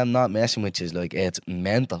 I am not messing with you. Like, it's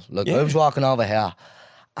mental. Like, Yeah. I was walking over here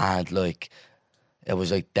and, like, it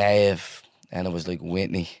was like Dave and it was like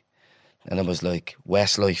Whitney and it was like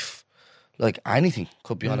Westlife. Like, anything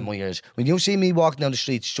could be on in my ears. When you see me walking down the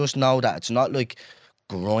streets, just know that it's not like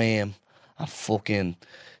grime and fucking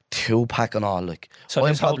Tupac and all. Like, So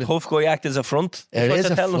I'm this whole probably- tough guy act as a front. It what is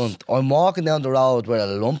they're a telling us. front. I'm walking down the road with a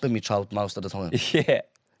lump in my throat most of the time. Yeah.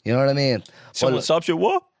 You know what I mean? Someone But, stops you,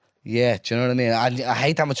 what? yeah, do you know what I mean? I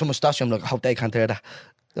hate that when someone stops you. I'm like, I hope they can't hear that.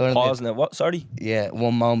 You know what I mean? Pausing it. What? Sorry? Yeah,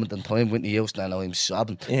 one moment in time, Whitney Houston, and I'm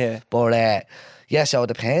sobbing. Yeah. But, yeah, so it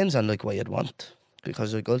depends on, like, what you'd want.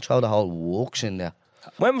 Because, like, I'll throw the whole works in there.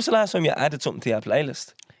 When was the last time you added something to your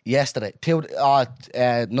playlist? Yesterday,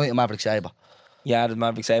 Night of Maverick Sabre. You added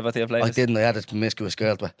Maverick Sabre to your playlist? I didn't, I added Promiscuous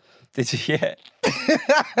Girl to it. Did you? Yeah.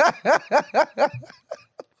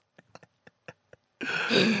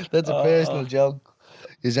 That's a personal joke.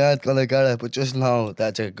 You aren't gonna get it, but just know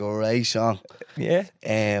that's a great song. Yeah.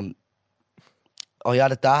 I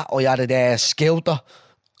added that. I added Skilter.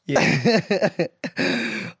 Yeah.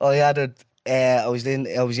 I added. I was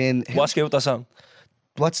in. What's good with that song?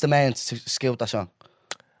 What's the main Skilter song?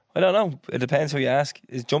 I don't know. It depends who you ask.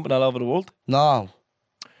 Is jumping all over the world? No.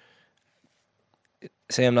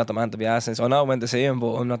 Say I'm not the man to be asking this. I know I went to see him,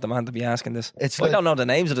 but I'm not the man to be asking this. It's I like- don't know the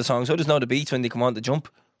names of the songs. I just know the beats when they come on to jump.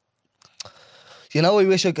 You know, I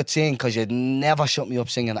wish I could sing because you'd never shut me up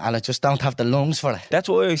singing, and I just don't have the lungs for it. That's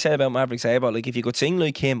what I said about Maverick Sabre. Like, if you could sing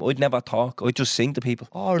like him, I'd never talk. I'd just sing to people.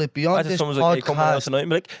 All right, beyond Imagine this someone's like, hey, come on out podcast, tonight and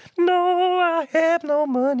be like, no, I have no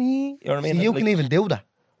money. You know what I mean? see, you Like, can even do that.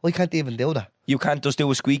 I can't even do that. you can't just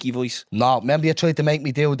do a squeaky voice. No, remember you tried to make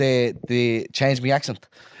me do the change my accent.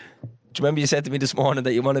 Do you remember you said to me this morning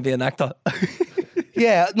that you want to be an actor?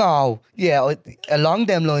 Yeah, no, yeah. Along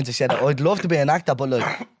them lines, I said I'd love to be an actor, but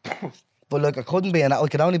like, I couldn't be I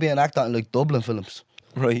could only be an actor in like Dublin films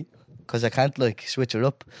Right. because I can't like switch it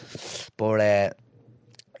up. But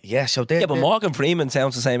yeah, so they Yeah, but Morgan Freeman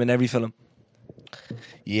sounds the same in every film.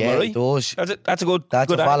 yeah, Right. it does. That's a good. That's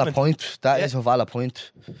good a valid argument. point. That Yeah. is a valid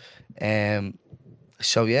point.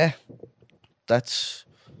 So yeah, that's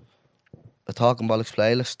the Talking Bollocks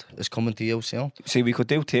playlist is coming to you soon. See, we could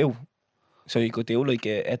do two. So you could do like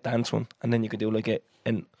a dance one, and then you could do like a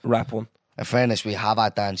rap one. In fairness, we have our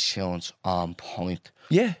dance tunes on point.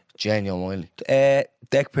 Yeah. Genuinely.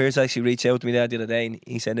 Deck Pearce actually reached out to me there the other day, and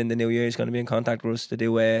he said in the new year he's going to be in contact with us to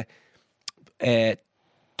do a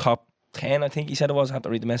top 10. I think he said it was. I have to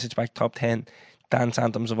read the message back. Top 10 dance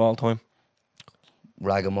anthems of all time.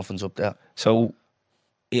 Ragamuffins up there. So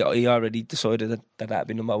he already decided that'd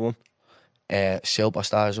be number one.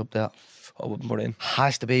 Superstars up there. I wouldn't put it in.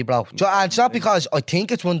 Has to be, bro. And it's not because I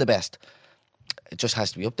think it's one of the best. It just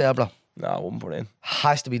has to be up there, bro. No, I wouldn't put it in.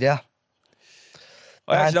 Has to be there.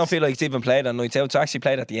 I actually And- don't feel like it's even played on nights out. It's actually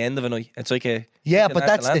played at the end of a night. It's like a Yeah, it's a but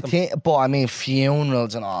that's national the anthem. thing. But I mean,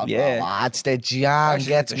 funerals and all. Yeah. Bro, that's the jam Actually,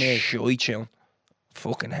 gets it's a me. shite tune.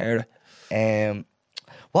 Fucking heard it.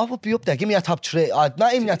 What would be up there? Give me a top three.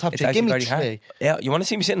 Not even a top It's three. Give actually me very hard. three. Yeah, you want to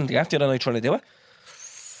see me sitting after the other night trying to do it?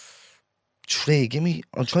 Three. Give me.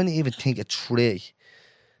 I'm trying to even think of three.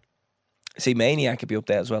 See, Maniac could be up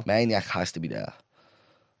there as well. Maniac has to be there.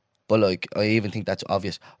 But like, I even think that's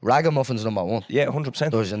obvious. Ragamuffins number one. Yeah, 100%.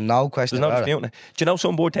 There's no question There's no about it. disputing it. Do you know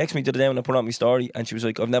some boy texted me the other day when I put on my story and she was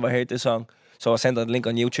like, I've never heard this song. So I sent her the link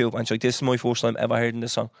on YouTube and she's like, this is my first time ever hearing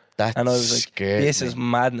this song. That And I was like, scares this me. is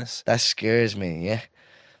madness. That scares me, yeah.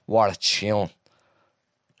 What a tune.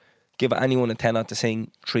 Give anyone a tenner to sing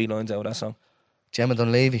 3 lines out of that song. Gemma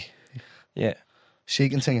Dunleavy. Yeah. She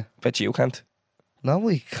can sing it. Bet you can't. No,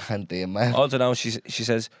 we can't do it, man. Also now she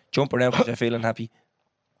says, jump around because you're feeling happy.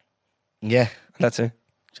 Yeah. That's it.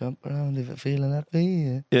 Jump around if you're feeling happy,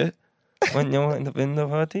 yeah. Yeah. When you're in the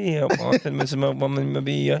party, I want to miss my woman,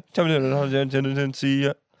 maybe. Tell me didn't see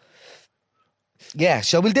ya. Yeah,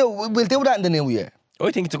 so we'll do that in the new year.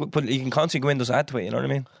 I think it's a good, but you can constantly go in, just add to it, you know what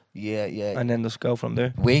I mean? Yeah, yeah. And then just go from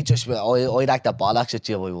there. I'd like the bollocks at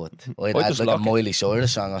you, I would. I'd I'd add just like a lock it. Miley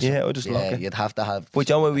Cyrus song or something. Yeah, I'd just lock it. You'd have to have... But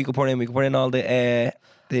you know what we could put in? We could put in all the And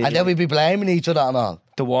then we'd be blaming each other and all.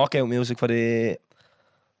 the walkout music for the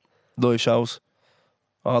live shows.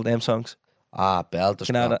 All them songs. Ah, Belters.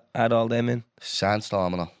 Can add all them in.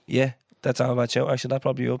 Sandstorm and all. Yeah, that's all about show. Actually, that'd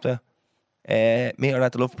probably be up there. Meter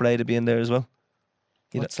at the Love Parade to be in there as well.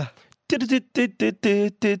 What's that? Not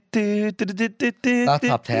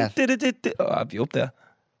top 10. Oh, I'd be up there.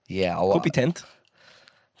 Yeah, Could be 10th.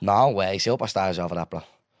 No way, Superstars over that, bro.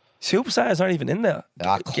 Superstars aren't even in there.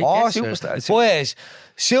 Of Get course. Superstars. Boys,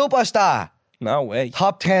 Superstar, No way.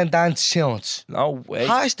 top 10 dance tunes. No way.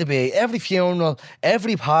 Has to be. Every funeral,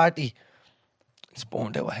 every party. It's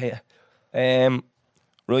burned out of here.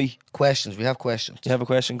 Right. Questions, we have questions. Do you have a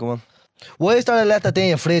question? Go on. Why is there a letter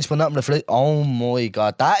D in fridge but not in the fridge? Oh my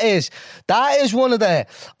God, that is one of the...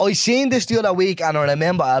 I seen this the other week and I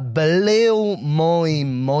remember it blew my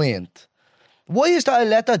mind. Why is there a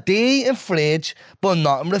letter D in fridge but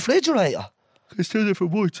not in refrigerator? It's 2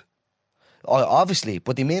 different words. Oh, obviously,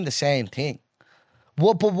 but they mean the same thing.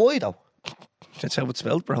 What? But why though? That's how it's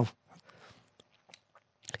spelled, bro.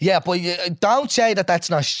 Yeah, but don't say that that's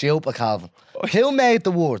not stupid, Calvin. Who made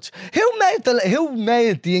the words? Who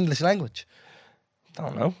made the English language?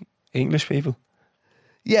 Don't know. English people.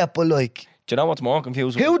 Yeah, but like, Do you know what's more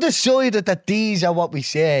confusing? who decided that these are what we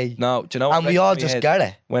say? No, do you know what And we all just get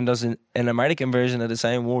it. When there's an American version of the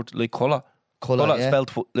same word, like colour. Colour, yeah.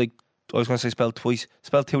 spelled, like, I was going to say spelled twice.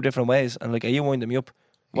 Spelled 2 different ways. And like, are you winding me up?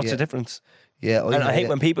 What's Yeah. the difference? Yeah, And I hate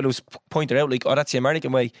when people who point it out, like, oh, that's the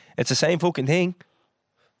American way. It's the same fucking thing.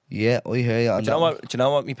 Yeah, I hear you. Do you know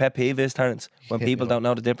what my pet peeve is, Terence? When Hit me people up. don't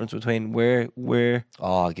know the difference between where,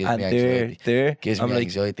 Oh, it gives and me anxiety. there. Gives I'm me like,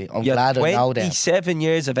 anxiety. I'm you're glad I know that. 27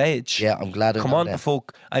 years of age. Yeah, I'm glad I Come know on, that. the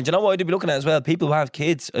fuck. And do you know what I'd be looking at as well? People who have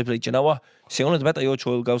kids, I'd be like, do you know what? Sooner the better your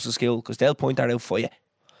child goes to school because they'll point that out for you.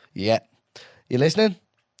 Yeah. You listening?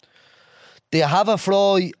 Do you have a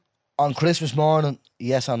fry on Christmas morning?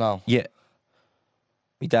 Yes or no? Yeah.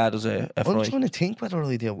 My dad does a I'm fry. trying to think whether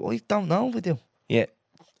I do. I don't know if I do. Yeah.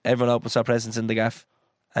 Everyone opens their presents in the gaff.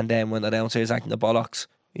 And then when they're downstairs acting the bollocks,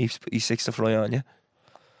 he sticks the fry on you.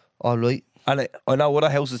 All right. And I know other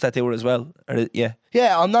houses that do it as well. Yeah.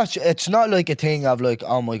 Yeah, I'm not. It's not like a thing of like,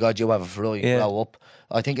 oh my God, you have a fry. Yeah. Grow up.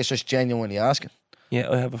 I think it's just genuinely asking. Yeah,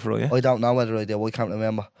 I have a fry, yeah. I don't know whether I do. I can't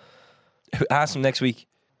remember. Ask him next week.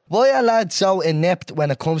 Why are lads so inept when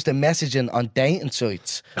it comes to messaging on dating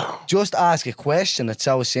sites? Just ask a question. It's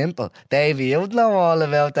so simple. Davey, you'd know all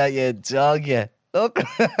about that, you dog, you. Look.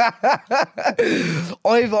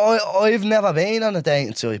 I've never been on a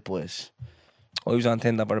dating site, boys. I was on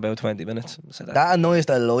Tinder for about 20 minutes. So That annoys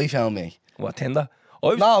the life out of me. What, Tinder? I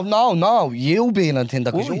was, No. You being on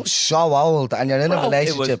Tinder because Why? you're so old and you're in a Bro, it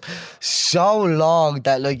relationship so long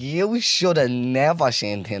that like you should have never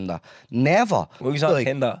seen Tinder. Never. I was on Like,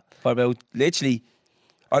 Tinder for about, literally,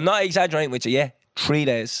 I'm not exaggerating with you, yeah, 3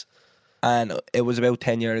 days. And it was about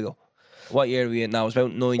 10 years ago. What year are we in now? It was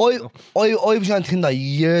about 9 years ago. I was on Tinder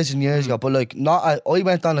years and years ago, but like I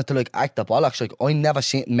went on it to like act the bollocks. Like I never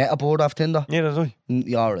met a board off Tinder. Yeah, that's right.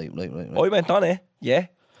 Yeah, right. I went on it, yeah.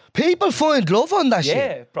 People find love on that shit.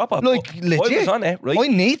 Yeah, proper. Like I legit. was on it, right? I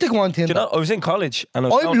need to go on Do you Tinder. know, I was in college and I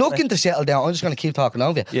was I'm on looking it. to settle down. I'm just going to keep talking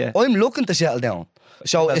over you. Yeah. I'm looking to settle down.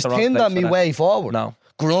 So That's is the wrong Tinder place for me that. way forward? No.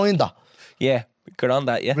 Grindr. Yeah, get on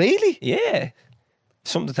that, yeah. Really? Yeah.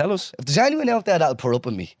 Something to tell us. If there's anyone out there that'll put up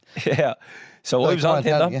with me. Yeah. So I Right, was go on on,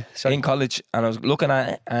 tell Tinder me, yeah, sorry. in college and I was looking at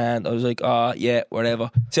it and I was like, oh, yeah,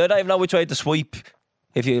 whatever. So I don't even know which way to swipe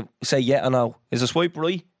if you say yeah or no. Is a swipe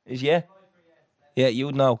right? Is yeah? Yeah, you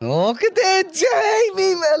would know. Look at that,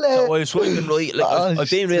 Jamie, So I fella. was swiping right. Like, Oh, I've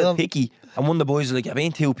been real stop. picky. And one of the boys was like, I've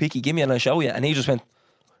been too picky, give me and I'll show you. And he just went,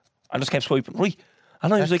 I just kept swiping right.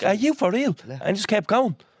 And I was like, are you for real? And I just kept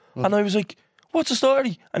going. And I was like, what's the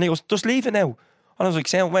story? And he goes, just leave it now. And I was like,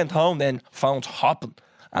 Sam went home then, phone's hopping.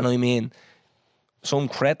 And I mean, some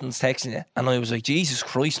cretins texting you, and I was like, Jesus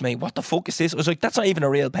Christ, mate, what the fuck is this? I was like, that's not even a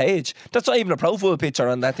real page. That's not even a profile picture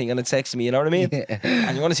on that thing, and it's texting me, you know what I mean? Yeah.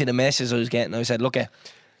 And you want to see the messages I was getting? I said, look, do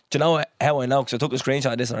you know how I know? Because I took a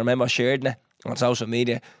screenshot of this, and I remember sharing it on social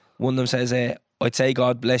media. One of them says, I'd say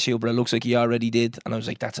God bless you, but it looks like you already did. And I was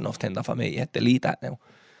like, that's enough Tinder for me. Yeah, delete that now.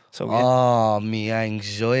 So yeah. Oh, me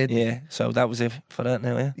anxiety. Yeah, so that was it for that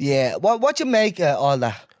now, yeah. Yeah, what you make all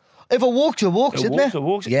that? If it works, it works, isn't it? It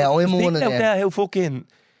works. Yeah, I'm There's one people of out them. there who fucking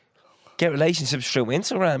get relationships through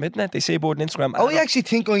Instagram, isn't it? They say about Instagram. I actually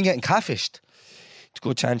think I'm getting catfished It's a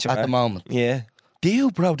good chance you at are. the moment. Yeah. Do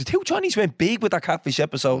you, bro? The two Johnnies went big with that catfish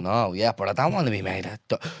episode. No, yeah, but I don't want to be made.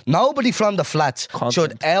 Nobody from the flats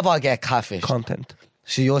should ever get catfished. Content.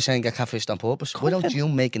 So you're saying get catfished on purpose? Why don't you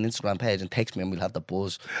make an Instagram page and text me and we'll have the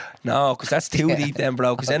buzz? No, because that's too deep then,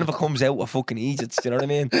 bro. Because then if it comes out, we're fucking idiots. Do you know what I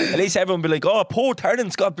mean? At least everyone will be like, oh, poor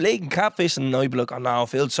Terrence got blatant catfish. And I'll be like, oh, no, I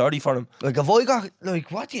feel sorry for him. Like, if I got,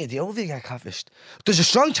 like, what do you do if you get catfished? There's a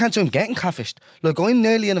strong chance I'm getting catfished. Like, I'm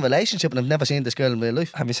nearly in a relationship and I've never seen this girl in real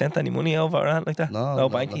life. Have you sent any money over or anything like that? No,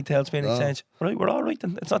 bank no. details being No. exchanged? Right, we're all right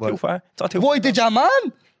then. It's not Well, too far. It's not too Why far. did your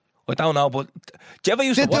man? I don't know, but do you ever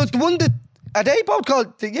used to watch The one that, are they both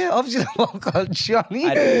called, yeah, obviously they're both called Johnny.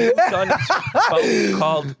 Johnny's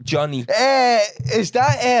called Johnny. Is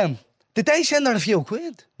that, did they send her a few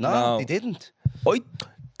quid? No, No. they didn't.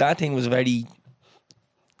 That thing was very...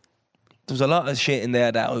 There was a lot of shit in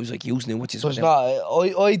there that I was like using it, which is... There's not,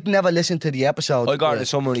 I never listened to the episode. I got a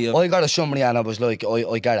summary of... I got a summary and I was like,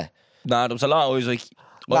 I get it. Nah, there was a lot. I was like...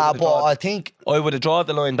 Nah, but I think... I would have drawn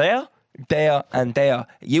the line there, and there.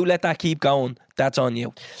 You let that keep going, that's on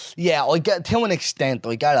you. Yeah, I get to an extent,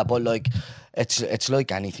 I get it, but like, it's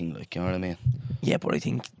like anything, like, you know what I mean? Yeah, but I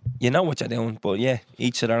think you know what you're doing. But yeah,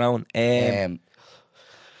 each to their own. Yeah,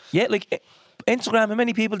 like Instagram. How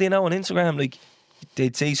many people do you know on Instagram? Like,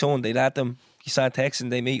 they'd see someone, they'd add them. You start texting,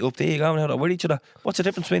 they meet up. There you go, now with each other. What's the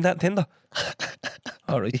difference between that and Tinder?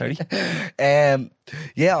 All right, Terry.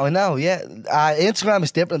 Yeah, I know. Yeah, Instagram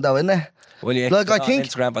is different though, isn't it? Well, yeah. Like I on think,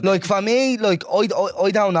 Instagram, but like for me, like I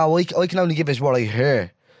don't know. I can only give us what I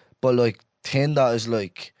hear, but like Tinder is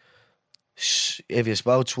like, if you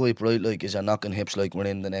spout swipe right, like is a knocking hips like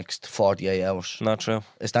within the next 48 hours. not true.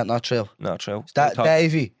 Is that not true? Not true. Is that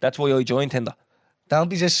Davey? That's why I joined Tinder. Don't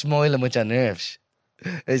be just smiling with your nerves.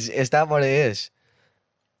 Is that what it is?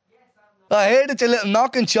 I heard it's a little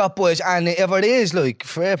knocking shop, boys, and if it is, like,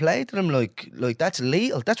 fair play to them, like that's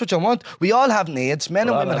legal. That's what you want. We all have needs. Men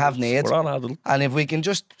and women have needs. We're all adults. And if we can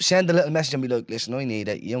just send a little message and be like, listen, I need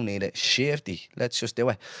it, you need it, safety, let's just do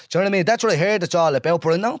it. Do you know what I mean? That's what I heard it's all about.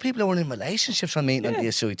 But I know people who are in relationships are meeting on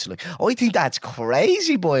these sites. Like, I think that's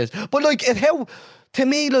crazy, boys. But like, to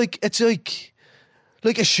me, like, it's like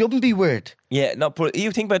it shouldn't be weird. Yeah, no, but you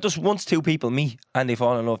think about it, just once two people meet and they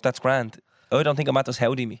fall in love, that's grand. I don't think it matters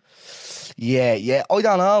how they meet. Yeah, I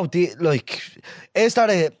don't know. Is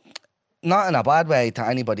that not in a bad way to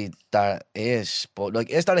anybody that is, but like,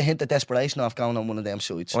 is that a hint of desperation of going on one of them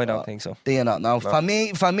sites? I don't think so. Do you not know?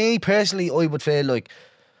 No. For me personally, I would feel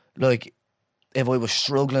like if I was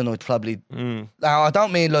struggling, I'd probably. Now, I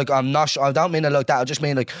don't mean like I'm not. I don't mean it like that. I just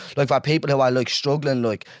mean like for people who are like struggling,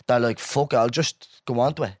 like they're like, fuck it, I'll just go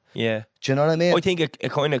on to it. Yeah. Do you know what I mean? I think it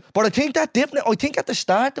kind of... But I think that different. I think at the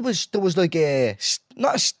start there was like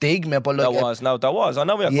not a stigma, but like There was. I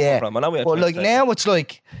know where you're coming from. I know where you're but like now it's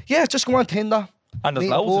like, yeah, just go on Tinder. And there's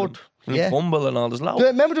meet loads aboard. of them. Yeah. Bumble and all, there's loads.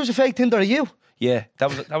 Remember there was a fake Tinder of you? Yeah,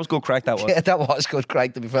 that was good crack, that was. Yeah, that was good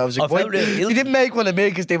crack, to be fair. I was like, I felt really you didn't make one of me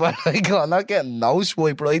because they were like, oh, I'm not getting no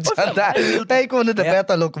swipe rights on that. Make one of the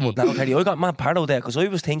better looking ones. Now, I'll tell you, I got mad paranoid there because I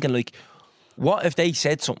was thinking, like, what if they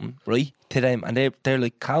said something, right, to them, and they're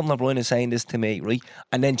like, Calvin O'Brien is saying this to me, right?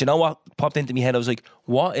 And then, do you know what popped into my head? I was like,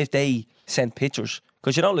 what if they sent pictures?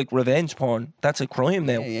 Because, you know, like, revenge porn, that's a crime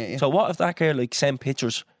now. Yeah. So what if that girl, like, sent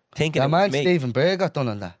pictures thinking That it man was me? Stephen Bear got done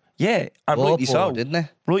on that. Yeah, and Oh, rightly so. poor, didn't they?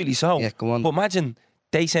 Rightly so. Yeah, go on. But imagine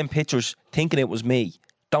they sent pictures thinking it was me,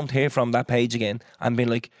 don't hear from that page again, and being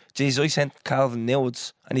like, geez, I sent Calvin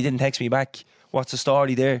nudes and he didn't text me back. What's the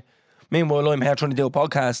story there? Meanwhile, I'm here trying to do a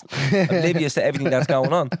podcast, oblivious to everything that's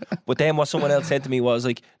going on. But then what someone else said to me was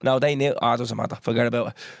like, no, they knew. Oh, it doesn't matter. Forget about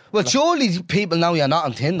it. Well, surely people know you're not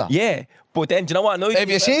on Tinder. Yeah, but then, do you know what? If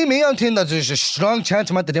you see me on Tinder, there's a strong chance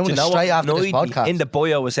I'm at the doing it straight after this podcast. In the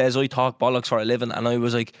bio it says I talk bollocks for a living, and I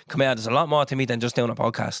was like, come here, there's a lot more to me than just doing a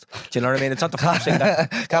podcast. Do you know what I mean? It's not the first thing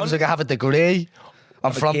that... Captain's like, I have a degree.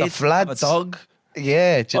 I'm from the flats. Have a dog.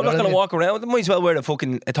 Yeah, do you I'm know not going what I to mean? walk around. I might as well wear a Talk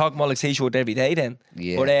Bollocks t-shirt every day then.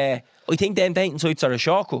 Yeah. But I think them dating sites are a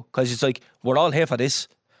shocker because it's like, we're all here for this.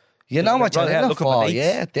 You know what you're We're all here in it looking for for. mates.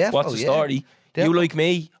 Yeah, definitely. What's the story? Yeah. You like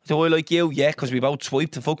me? Do I like you? Yeah, because we both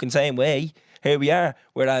swiped the fucking same way. here we are.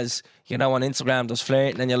 Whereas, you know, on Instagram, there's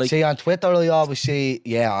flirting and you're like, See, on Twitter, I always see,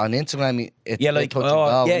 on Instagram, you're like,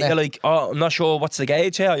 you're like, I'm not sure what's the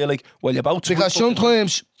gauge here. You're like, well, you're about to. Because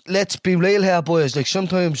sometimes, let's be real here, boys, like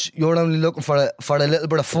sometimes you're only looking for a little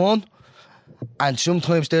bit of fun, and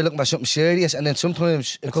sometimes they're looking for something serious, and then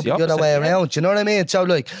sometimes it could be the other way around. Do you know what I mean? So,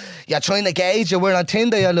 like, you're trying to gauge it. We're on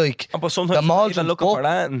Tinder, you're like, but sometimes the malls even looking for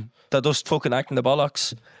that, and they're just fucking acting the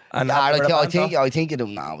bollocks. And I think you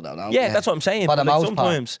don't know. Yeah, that's what I'm saying. For the most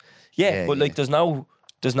sometimes, but like, there's no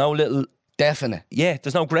little definite. Yeah,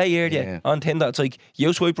 there's no grey area on Tinder. It's like,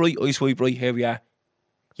 you swipe right, I swipe right. Here we are.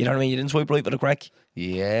 You know what I mean? You didn't swipe right for the crack.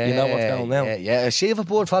 Yeah, you know what's going on. Yeah. See, if a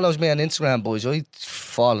board follows me on Instagram, boys, I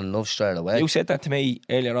fall in love straight away. You said that to me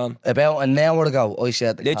earlier on. About an hour ago, I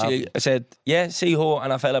said that. Literally, I said, yeah, see her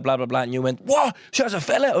and a fella, blah, blah, blah. And you went, what? She has a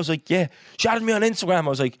fella? I was like, yeah. She added me on Instagram. I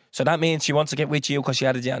was like, so that means she wants to get with you because she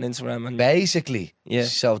added you on Instagram. And basically. Yeah.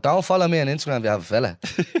 So don't follow me on Instagram if you have a fella.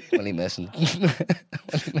 Only messing.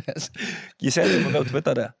 You said something about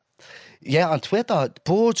Twitter there. Yeah, on Twitter,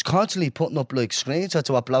 boards constantly putting up like screenshots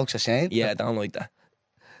of what blokes are saying. Yeah, I don't like that.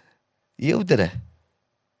 You did it.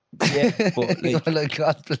 Yeah, but like,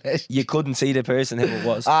 God bless you couldn't see the person who it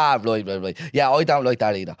was. Right. Yeah, I don't like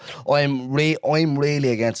that either. I'm really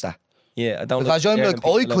against that. Yeah, I don't. Because I'm like,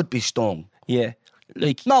 I could be stung. Yeah,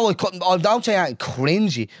 like no, I couldn't. I don't say I'm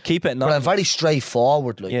cringy. Keep it. But I'm very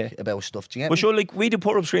straightforward, like about stuff. Do you get me? Sure, like we do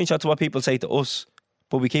put up screenshots of what people say to us,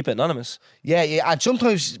 but we keep it anonymous. Yeah, and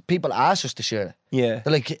sometimes people ask us to share it. Yeah,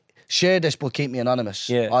 they're like, share this but keep me anonymous.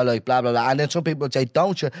 Yeah. Or like blah blah blah. And then some people say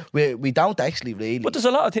don't share. We don't actually really. But there's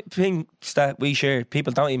a lot of things that we share.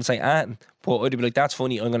 People don't even say anything. But I'd be like, that's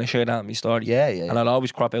funny, I'm going to share that in my story. Yeah. And I'll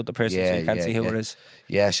always crop out the person so you can't see who it is.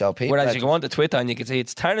 Yeah, so people. Whereas you go on to Twitter and you can say,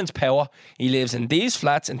 it's Terence Power, he lives in these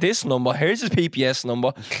flats in this number, here's his PPS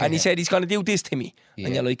number, and he said he's going to do this to me.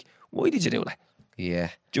 And you're like, why did you do that? Yeah.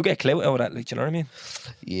 Do you get clout out of that? Like, do you know what I mean?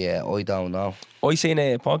 Yeah, I don't know. I seen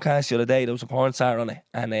a podcast the other day, there was a porn star on it,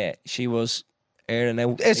 and she was airing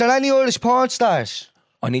out. Is there any Irish porn stars?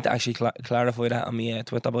 I need to actually clarify that on my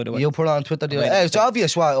Twitter, by the way. You put it on Twitter the other day. It's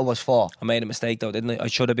obvious what it was for. I made a mistake though, didn't I? I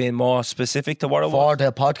should have been more specific to what it was. For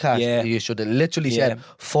the podcast. Yeah. You should have literally said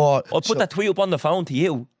for... I put that tweet up on the phone to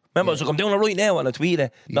you. Remember, I was like, I'm doing it right now, and I tweeted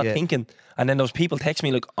it, not thinking. And then those people text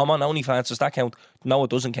me like, I'm on OnlyFans, does that count? No,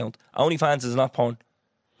 it doesn't count. OnlyFans is not porn.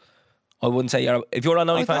 I wouldn't say if you're on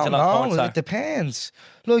OnlyFans, you're not porn star. It depends.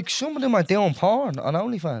 Like, some of them are doing porn on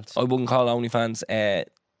OnlyFans. I wouldn't call OnlyFans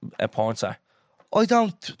a porn star. I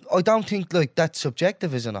don't think like that's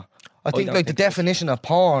subjective, isn't it? I think like the definition of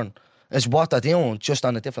porn is what they're doing, just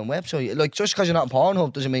on a different website. Like, just because you're not on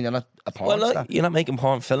Pornhub doesn't mean you're not a porn star. Well, you're not making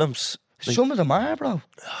porn films. Like, some of them are, bro.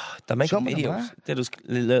 They're making videos. They're just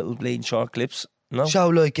little bleeding short clips. No. So,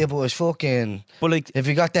 like, if it was fucking... But, like... If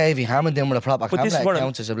you got Davey Hammond in with a proper camera, it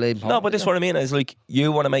counts as a bleeding porn. No, but this is what I mean. Is like,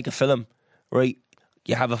 you want to make a film, right?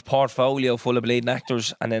 You have a portfolio full of bleeding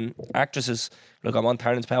actors and then actresses. Like, I want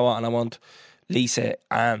Terence Power and I want Lisa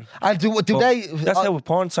Ann. And do they... That's how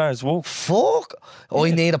porn stars work. Fuck.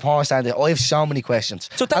 I need a porn star. I have so many questions.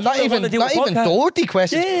 So that's and not even dirty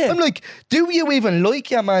questions. Yeah. I'm like, do you even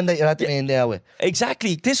like your man that you're at the end there with?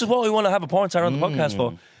 Exactly. This is what we want to have a porn star on the podcast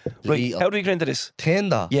for. Right, how do we get into this?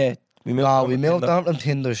 Tinder. Yeah. We moved on from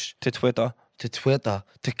Tinders. To Twitter.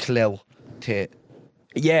 To Clout. To...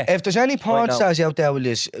 Yeah. If there's any porn stars out there with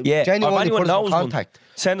this, genuinely put us in contact.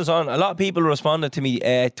 Send us on. A lot of people responded to me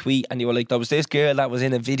tweet and you were like, there was this girl that was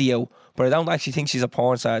in a video, but I don't actually think she's a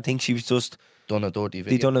porn star. I think she was just done a dirty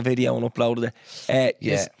video. They done a video and uploaded it.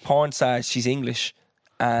 This porn star, she's English,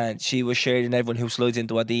 and she was sharing everyone who slides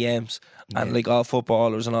into her DMs and like all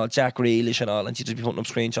footballers and all, Jack Grealish and all, and she'd just be putting up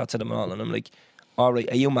screenshots of them all, and I'm like, all right,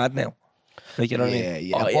 are you mad now? Like, you know what I mean?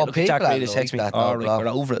 Yeah. Oh, look, Jack Grealish texts me, all right, we're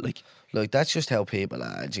over it, like. Like, that's just how people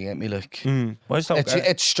are, do you get me? Like,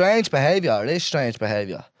 it's strange behaviour. It is strange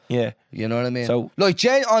behaviour. Yeah. You know what I mean? So, like,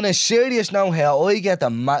 on a serious note here, I get the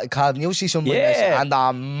mad, Calvin, you see somebody and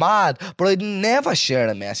they're mad, but I'd never share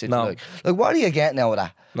a message. No. Like, what are you getting out of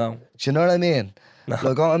that? No. Do you know what I mean? No.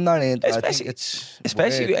 Like, I'm not into it. I think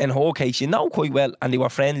especially weird. In her case, you know quite well, and they were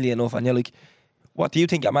friendly enough, and you're like, what do you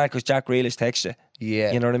think you're mad because Jack Grealish texted you?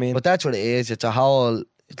 Yeah. You know what I mean? But that's what it is. It's a whole,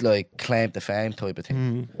 like, claim to fame type of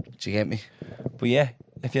thing. Do you get me? But yeah,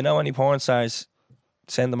 if you know any porn stars,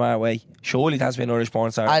 send them our way. Surely that's been Irish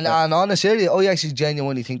porn stars. And honestly, I actually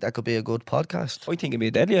genuinely think that could be a good podcast. I think it'd be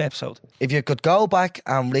a deadly episode. If you could go back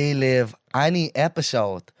and relive any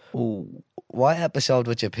episode, what episode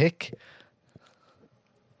would you pick?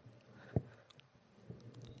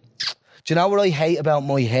 Do you know what I hate about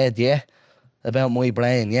my head, yeah? About my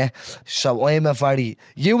brain, yeah? So I'm a very...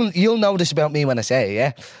 You'll know this about me when I say it,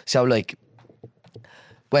 yeah? So, like,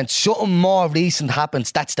 when something more recent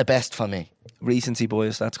happens, that's the best for me. Recency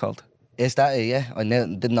bias, that's called. Is that it? Yeah? I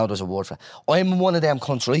didn't know there was a word for it. I'm one of them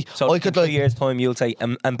cunts, right? So I in could 3 years' time, you'll say,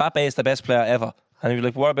 Mbappe is the best player ever. And you're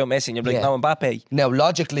like, what about Messi? And you're like, Yeah. no, Mbappe. Now,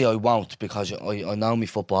 logically, I won't because I know me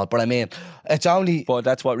football. But I mean, it's only... But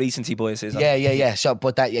that's what recency bias is. Yeah. So,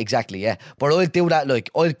 but that, exactly, yeah. But I'll do that,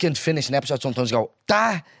 like, I can finish an episode sometimes and go,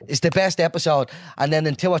 that is the best episode. And then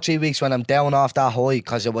in 2 or 3 weeks when I'm down off that high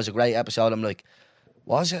because it was a great episode, I'm like,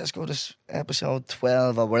 was it as good as episode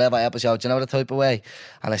 12 or whatever episode, you know, the type of way?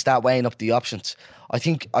 And I start weighing up the options. I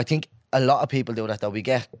think a lot of people do that, though. We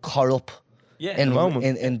get caught up In the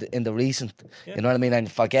moment. in the recent, you know what I mean,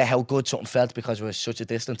 and forget how good something felt because it was such a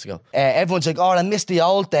distance ago. Everyone's like, oh, I miss the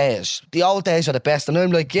old days. The old days are the best, and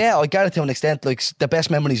I'm like, yeah, I get it to an extent. Like the best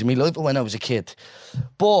memories of my life were when I was a kid,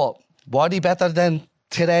 but were they better than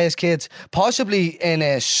today's kids? Possibly in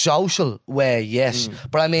a social way, yes,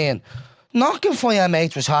 but I mean, knocking for your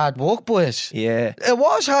mates was hard work, boys. Yeah. It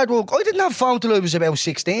was hard work. I didn't have a phone till I was about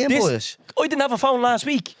 16, boys. I didn't have a phone last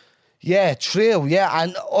week. Yeah, true, yeah,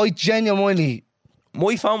 and I genuinely...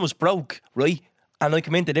 My phone was broke, right? And I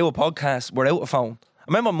come in to do a podcast without a phone. I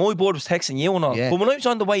remember my board was texting you and all. Yeah. But when I was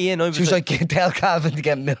on the way in, I was, She was like, tell Calvin to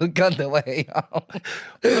get milk on the way home.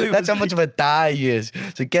 That's how much of a dad he is.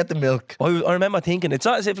 So get the milk. I remember thinking, it's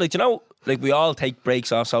not as if, like, you know, like we all take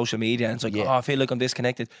breaks off social media and it's like, Yeah. oh, I feel like I'm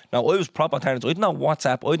disconnected. Now, I was proper tired. I didn't know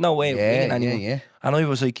WhatsApp. I didn't know way of ringing anyone. yeah. And I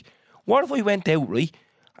was like, what if I went out, right?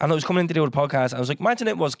 And I was coming in to do the podcast and I was like, imagine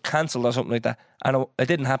it was cancelled or something like that. And it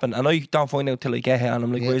didn't happen. And I don't find out till I get here and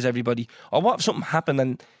I'm like, where's everybody? Or what if something happened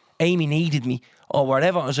and Amy needed me or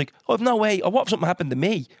whatever? I was like, I've no way. Or what if something happened to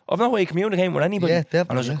me? I've no way of communicating with anybody. Yeah, definitely,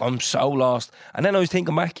 and I was like, I'm so lost. And then I was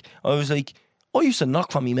thinking back, I was like, I used to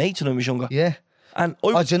knock for me mates when I was younger. Yeah. And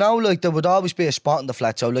Oh, do you know, like, there would always be a spot in the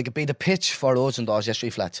flat. So, like, it'd be the pitch for us and those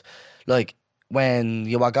street flats. Like, when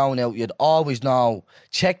you were going out, you'd always know,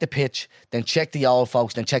 check the pitch, then check the old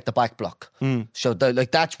folks, then check the back block. So,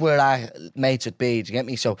 that's where our mates would be, do you get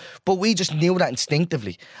me? So, but we just knew that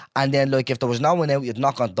instinctively. And then, like, if there was no one out, you'd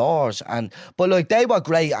knock on doors. But, like, they were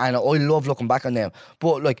great, and I love looking back on them.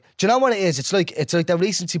 But, like, do you know what it is? It's like the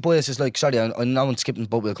recency bias is like, sorry, I know I'm skipping,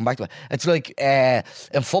 but we'll come back to it. It's like, in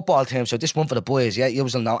football terms, so this one for the boys, yeah, you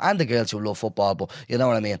will know, and the girls who love football, but you know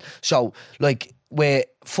what I mean? So, like, with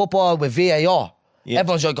football, with VAR,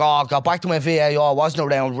 everyone's like, oh, go back to my VAR, wasn't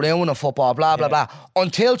around, ruining football, blah, blah, blah.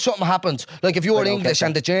 Until something happens. Like, if you're English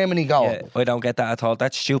and the Germany go. Yeah, I don't get that at all.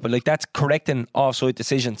 That's stupid. Like, that's correcting offside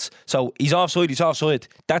decisions. So, he's offside.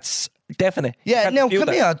 That's definite. Yeah, Can't now, dispute come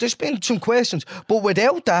that. here, there's been some questions. But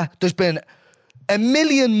without that, there's been a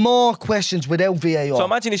million more questions without VAR. So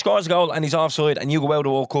imagine he scores a goal and he's offside and you go out of the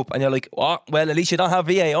World Cup and you're like, oh, well, at least you don't have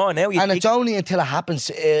VAR now. And it's only until it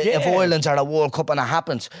happens, if Ireland's at a World Cup and it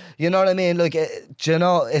happens. You know what I mean? Like, do you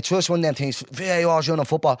know, it's just one of them things. VAR's running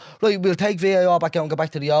football. Like, we'll take VAR back out and go back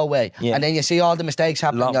to the old way. Yeah. And then you see all the mistakes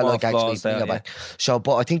happen and you're like, actually, bring it back. So,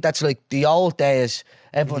 but I think that's like the old days.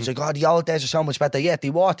 Everyone's like, oh, the old days are so much better. Yeah, they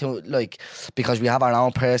were too, like, because we have our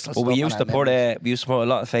own personal But stuff. we used to put a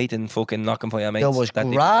lot of faith in fucking knocking for your mates. There was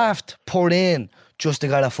graft put in just to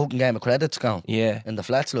get a fucking game of credits going. Yeah. In the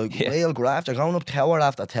flats, like, real graft. You're going up tower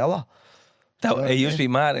after tower. It used to be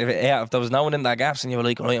mad. If there was no one in that gaps and you were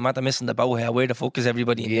like, right, I'm at the missing the bow here. Where the fuck is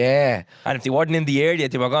everybody? Yeah. And if they weren't in the area,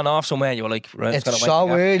 they were gone off somewhere. You were like, right, It's so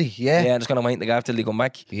early, yeah. Yeah, I'm just going to wait in the gap till they come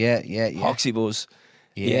back. Yeah. Hoxie buzz.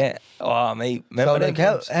 Yeah. Oh, mate. Remember So, like,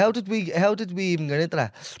 them? how did we even get into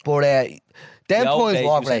that? But them old points days,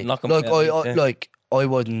 were we said great. knock 'em Like, down, I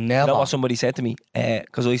would You never. know what somebody said to me?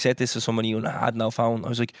 Because I said this to somebody who had no phone. I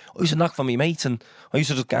was like, I used to knock for me mates and I used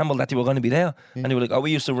to just gamble that they were going to be there. And they were like, oh,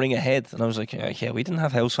 we used to ring ahead. And I was like, yeah, we didn't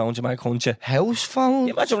have house phones, you might couldn't you? House phone?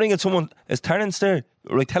 You imagine ringing someone, is Terence there?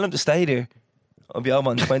 Or like, tell him to stay there. I'll be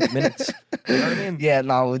over in 20 minutes. You know what I mean? Yeah,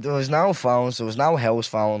 no, there was no phones, there was no house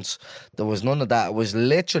phones, there was none of that. It was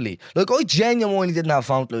literally, like, I genuinely didn't have a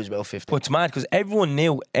phone till I was about 50. But it's mad because everyone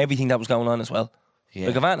knew everything that was going on as well. Yeah.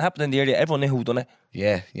 Like, if that happened in the area, everyone knew who done it.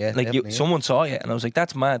 Yeah. Like, definitely, someone saw it, and I was like,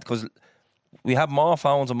 that's mad because we have more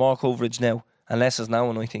phones and more coverage now, and less is now,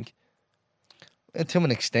 and I think. To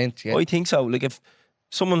an extent, yeah. I think so. Like, if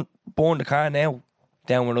someone burned the car now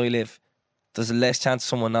down where I live, there's a less chance of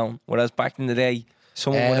someone knowing. Whereas back in the day,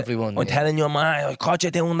 someone Everyone, I'm telling you, man, I caught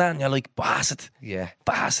you doing that, and you're like, bastard, Yeah.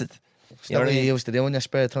 bastard. Is that what you used to do in your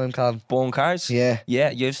spare time, Calvin? Burn cars? Yeah. Yeah,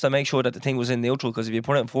 you used to make sure that the thing was in neutral because if you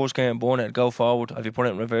put it in first gear and burn it, it'd go forward. If you put it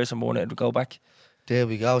in reverse and burn it, it'd go back. There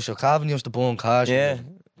we go. So Calvin used to burn cars. Yeah,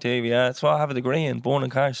 there we are. That's why I have a degree in burning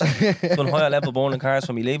cars. Done higher level burning cars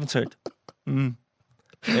for me leaving cert.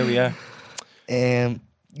 There we are.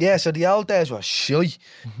 Yeah, so the old days were shy.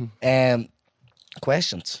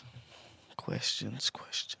 Questions.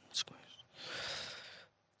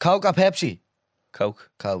 Coke or Pepsi? Coke.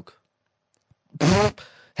 Coke.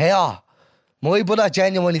 Hey, my brother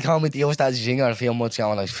genuinely told me to use that zinger a few months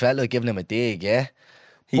ago and I felt like giving him a dig, yeah?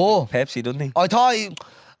 He But Pepsi, doesn't he? I thought,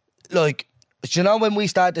 like, do you know when we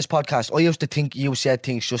started this podcast, I used to think you said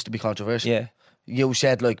things just to be controversial. Yeah. You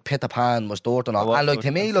said, like, Peter Pan was dirt and all. What And, like, dirt?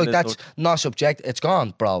 to me, It like, is that's dirt. not subject. It's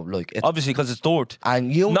gone, bro. Like, it's, Obviously, because it's dirt.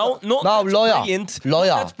 and you... No, that's liar. brilliant. Liar.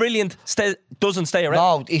 That's brilliant. Doesn't stay around.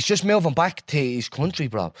 No, he's just moving back to his country,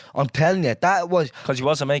 bro. I'm telling you, that was... Because he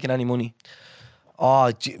wasn't making any money.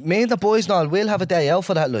 Oh, me and the boys now, we'll have a day out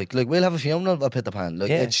for that, like we'll have a funeral of Peter Pan. Like,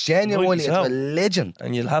 Yeah, it's genuinely, rightly it's so. religion.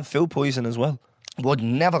 And you'll have food poison as well. Would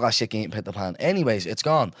never got sick eating Peter Pan. Anyways, it's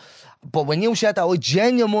gone. But when you said that, I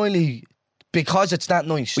genuinely, because it's that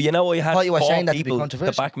nice. But you know, I had thought you were 4 saying that to be people to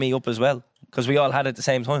controversial. back me up as well. Because we all had it at the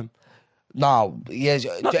same time. No, yes,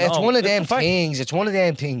 it's no, one of it's them a fact. things. It's one of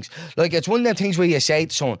them things. Like, it's one of them things where you say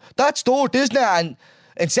to someone, that's dirt, isn't it? And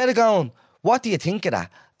instead of going, what do you think of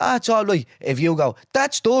that? Ah, it's all right. If you go,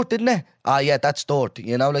 that's dirt, isn't it? Ah, yeah, that's dirt.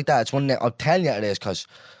 You know, like that. It's one of them, I'll tell you it is, because,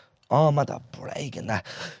 oh, I'm at a break and that.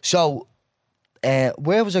 So,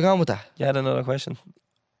 where was I going with that? You had another question?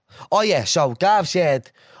 Oh, yeah, so Gav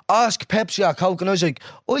said, ask Pepsi or Coke. And I was like,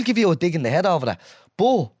 I'll give you a dig in the head over that.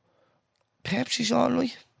 But Pepsi's all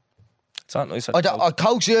right. It's not nice. Or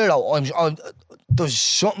Coke Zero, there's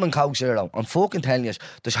something in Coke Zero. I'm fucking telling you,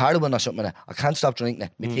 there's heroin or something in it. I can't stop drinking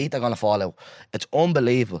it. My teeth are going to fall out. It's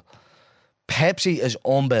unbelievable. Pepsi is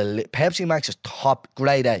unbelievable. Pepsi Max is top,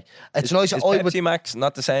 grade A. It's nice. Is Pepsi Max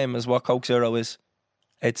not the same as what Coke Zero is?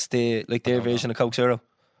 It's their version of Coke Zero.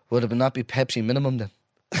 Would it not be Pepsi Minimum then?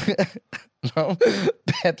 No,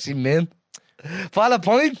 Pepsi Min. Follow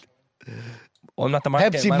point. I'm not the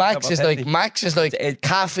market Pepsi man Max about is Pepsi. like It-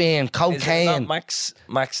 caffeine, Is it cocaine. not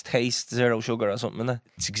Max Taste Zero Sugar or something, isn't it?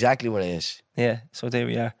 It's exactly what it is. Yeah, so there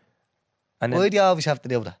we are. And Why then, do you always have to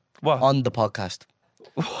do that? what? On the podcast.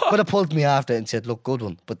 Could have pulled me after and said, look, good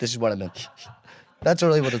one, but this is what I meant. That's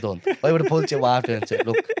what I would have done. I would have pulled you after and said,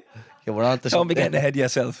 look, you were on to Don't be something. getting ahead of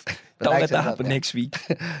yourself. Don't let Relax that yourself, happen yeah. next week.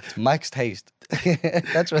 It's Max Taste.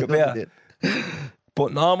 That's what Yeah. I did.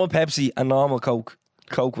 But normal Pepsi and normal Coke.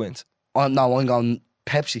 Coke wins. Oh, no, I'm going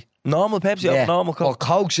Pepsi. Normal Pepsi or normal Or Coke?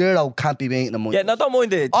 Coke Zero can't be beaten in my... Yeah, no, don't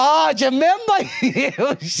mind it. Oh, do you remember?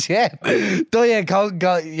 You shit. Do you, Coke,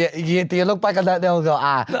 do you look back at that now and go,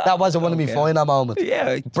 that wasn't one of my okay. final moments?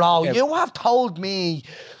 Yeah. Bro, yeah. you have told me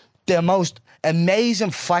the most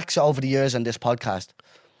amazing facts over the years on this podcast.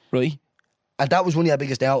 Right. And that was one of your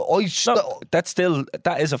biggest down. No,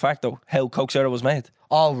 that is a fact though, how Coke Zero was made.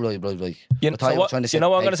 Oh, right. You I know, thought you were what, trying to say you know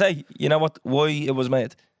what I'm egg. going to say? You know why it was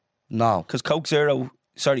made? No. Because Coke Zero,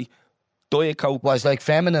 Diet Coke Was like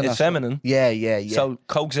feminine. is or something. feminine. Yeah. So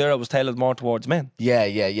Coke Zero was tailored more towards men.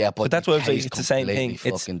 Yeah. But that's why I'm saying taste it's the same completely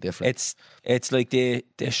thing. Fucking different. It's like the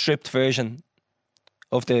stripped version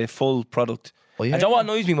of the full product. Oh, yeah. And you know what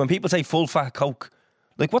annoys me when people say full fat Coke?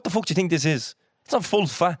 Like, what the fuck do you think this is? It's not full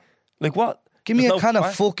fat. Like, what? Give me There's a no can of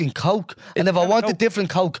fat. fucking Coke. And if I can of want a Coke. different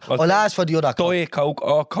Coke, Okay. I'll ask for the other Coke. Diet Coke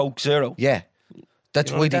or Coke Zero. Yeah.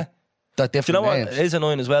 That's You know why like they're Do you different know what names. is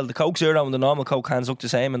annoying as well? The Coke Zero and the normal Coke cans look the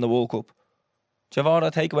same in the World Cup. Do you ever order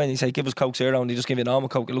a takeaway and you say, give us Coke Zero, and they just give you normal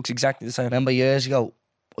Coke? It looks exactly the same. Remember years ago,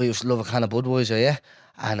 I used to love a can of Budweiser, yeah?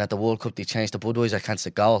 And at the World Cup, they changed the Budweiser cans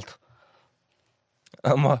to gold.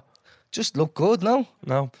 What? Just look good, no?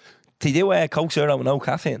 No. They do Coke Zero with no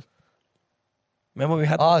caffeine. Remember we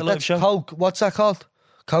had Oh, the live that's show? Coke. What's that called?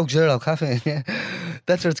 Coke Zero caffeine, yeah.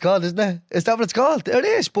 That's what it's called, isn't it? Is that what it's called? It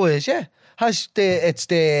is, boys, yeah. It's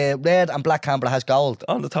the red and black can, but it has gold.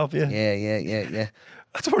 On the top, yeah. Yeah.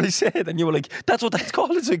 That's what I said. And you were like, that's what that's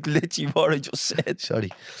called. It's like literally what I just said.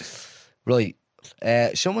 Sorry. Right.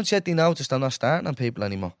 Someone said they noticed they're not starting on people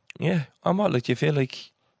anymore. Yeah. I'm what? Like, do you feel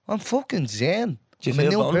like... I'm fucking zen. Do you I'm a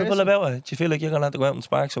feel new vulnerable person. about it? Do you feel like you're going to have to go out and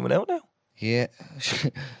spark someone out now? Yeah.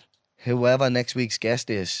 Whoever next week's guest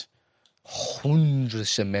is,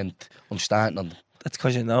 100% I'm starting on them. That's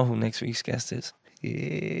because you know who next week's guest is.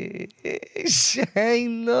 Yeah.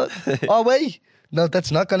 Shane, no. Oh, wait. No,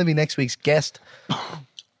 that's not going to be next week's guest. But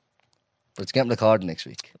it's getting recorded next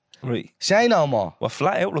week. Right. Say no more. We're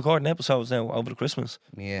flat out recording episodes now over the Christmas.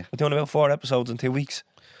 Yeah. We're doing about 4 episodes in 2 weeks.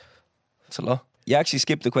 That's a lot. You actually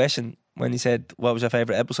skipped the question when you said, what was your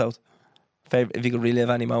favourite episode? If you could relive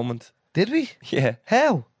any moment. Did we? Yeah.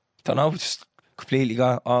 How? Don't know, just completely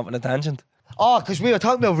got off on a tangent. Oh, because we were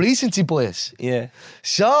talking about recency bias. Yeah.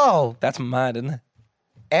 So, That's mad, isn't it?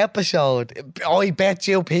 episode. I bet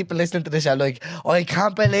you people listening to this are like, I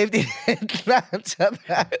can't believe they didn't answer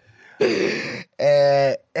that.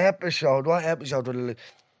 Episode. What episode would it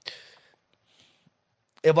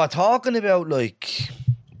if we're talking about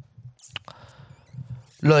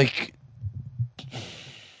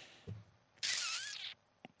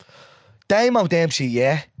Damo Dempsey,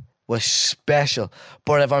 yeah, was special.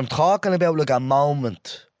 But if I'm talking about like a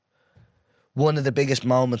moment, one of the biggest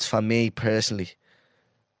moments for me personally,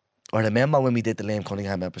 I remember when we did the Liam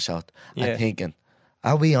Cunningham episode, and thinking,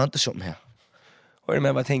 are we onto something here? I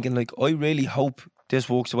remember thinking, like, I really hope this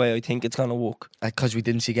works the way I think it's going to work. Because we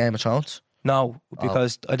didn't see Game of Thrones? No,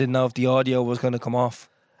 because I didn't know if the audio was going to come off.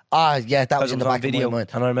 Ah, yeah, that was in the on back of my mind.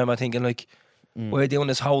 And I remember thinking, like, we're doing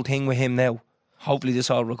this whole thing with him now. Hopefully this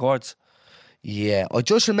all records. Yeah, I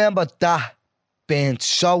just remember that being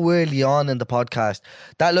so early on in the podcast.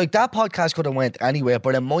 That podcast could have went anywhere,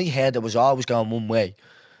 but in my head it was always going one way.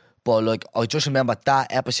 But like, I just remember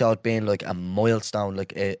that episode being like a milestone,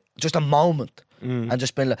 like just a moment. And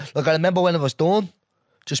just being like, I remember when it was done,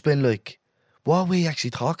 just being like, what are we actually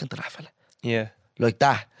talking to that fella? Yeah. Like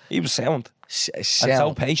that. He was sound. Sound. And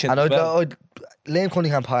so patient. And as well. Liam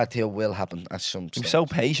Cunningham part 2 will happen at some He stage. was so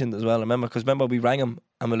patient as well. I remember, because we rang him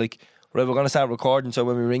and we're like, right, we're going to start recording, so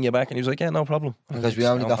when we ring you back, and he was like, yeah, no problem. Because we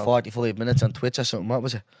only got 45 minutes on Twitch or something. What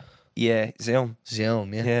was it? Yeah, Zoom.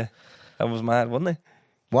 Zoom, yeah. Yeah. That was mad, wasn't it?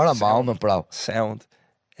 What a moment, bro. Sound.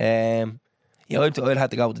 Yeah, I'd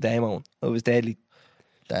had to go with the demo. It was deadly.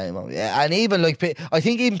 Damo, yeah. And even like, I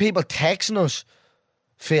think even people texting us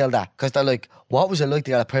feel that, because they're like, what was it like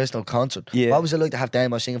to get a personal concert? Yeah. What was it like to have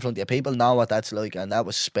Damo sing in front of you? People know what that's like, and that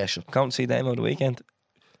was special. Can't see Damo the weekend.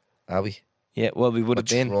 Are we? Yeah, well, we would have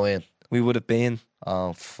been. Trying. We would have been.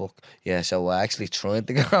 Oh, fuck. Yeah, so we're actually trying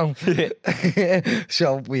to go.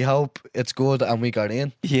 So we hope it's good and we got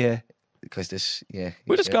in. Yeah. Because this, yeah.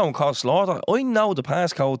 We're just going cause slaughter. I know the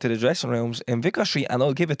passcode to the dressing rooms in Vicar Street, and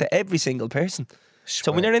I'll give it to every single person.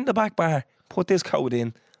 So when you're in the back bar, put this code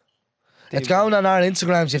in. It's going on our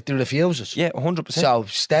Instagrams if they refuse us. Yeah, 100%. So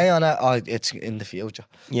stay on it. Oh, it's in the future.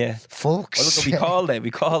 Yeah. Fuck. Well, look,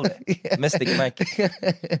 we called it. Yeah. Mystic Mac.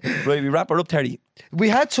 Right, we wrap her up, Terry. We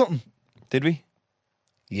had something. Did we?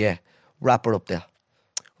 Yeah. Wrap her up there.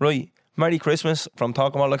 Right. Merry Christmas from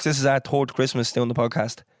Talking Bollocks. This is our 3rd Christmas doing the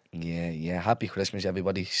podcast. Yeah. Happy Christmas,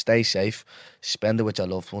 everybody. Stay safe. Spend it with your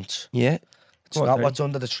loved ones. Yeah. It's not what's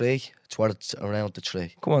under the tree. It's what's around the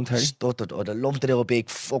tree. Come on, Terry. Stuttered. I'd love to do a big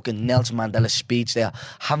fucking Nelson Mandela speech there.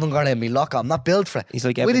 Haven't got it in me locker. I'm not built for it. He's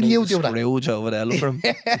like, why didn't you do that? Scrooge over there. Look for him.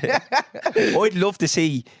 I'd love to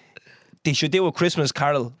see. They should do a Christmas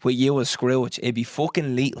carol with you as Scrooge. It'd be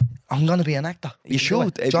fucking lethal. I'm going to be an actor. You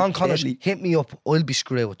should. It'd John be Connors, deadly. hit me up. I'll be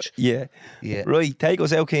Scrooge. Yeah. Yeah. Right, take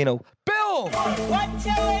us out, Keno. Bill! What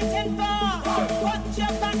you waiting for? Put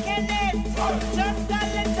your back in it. Just a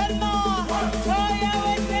little more. Throw your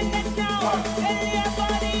weight in it now. Tell your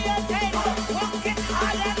body you're tight. Walk it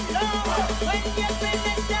hard and low. When you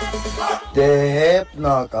finish that, The Hip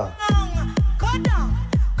Knocker.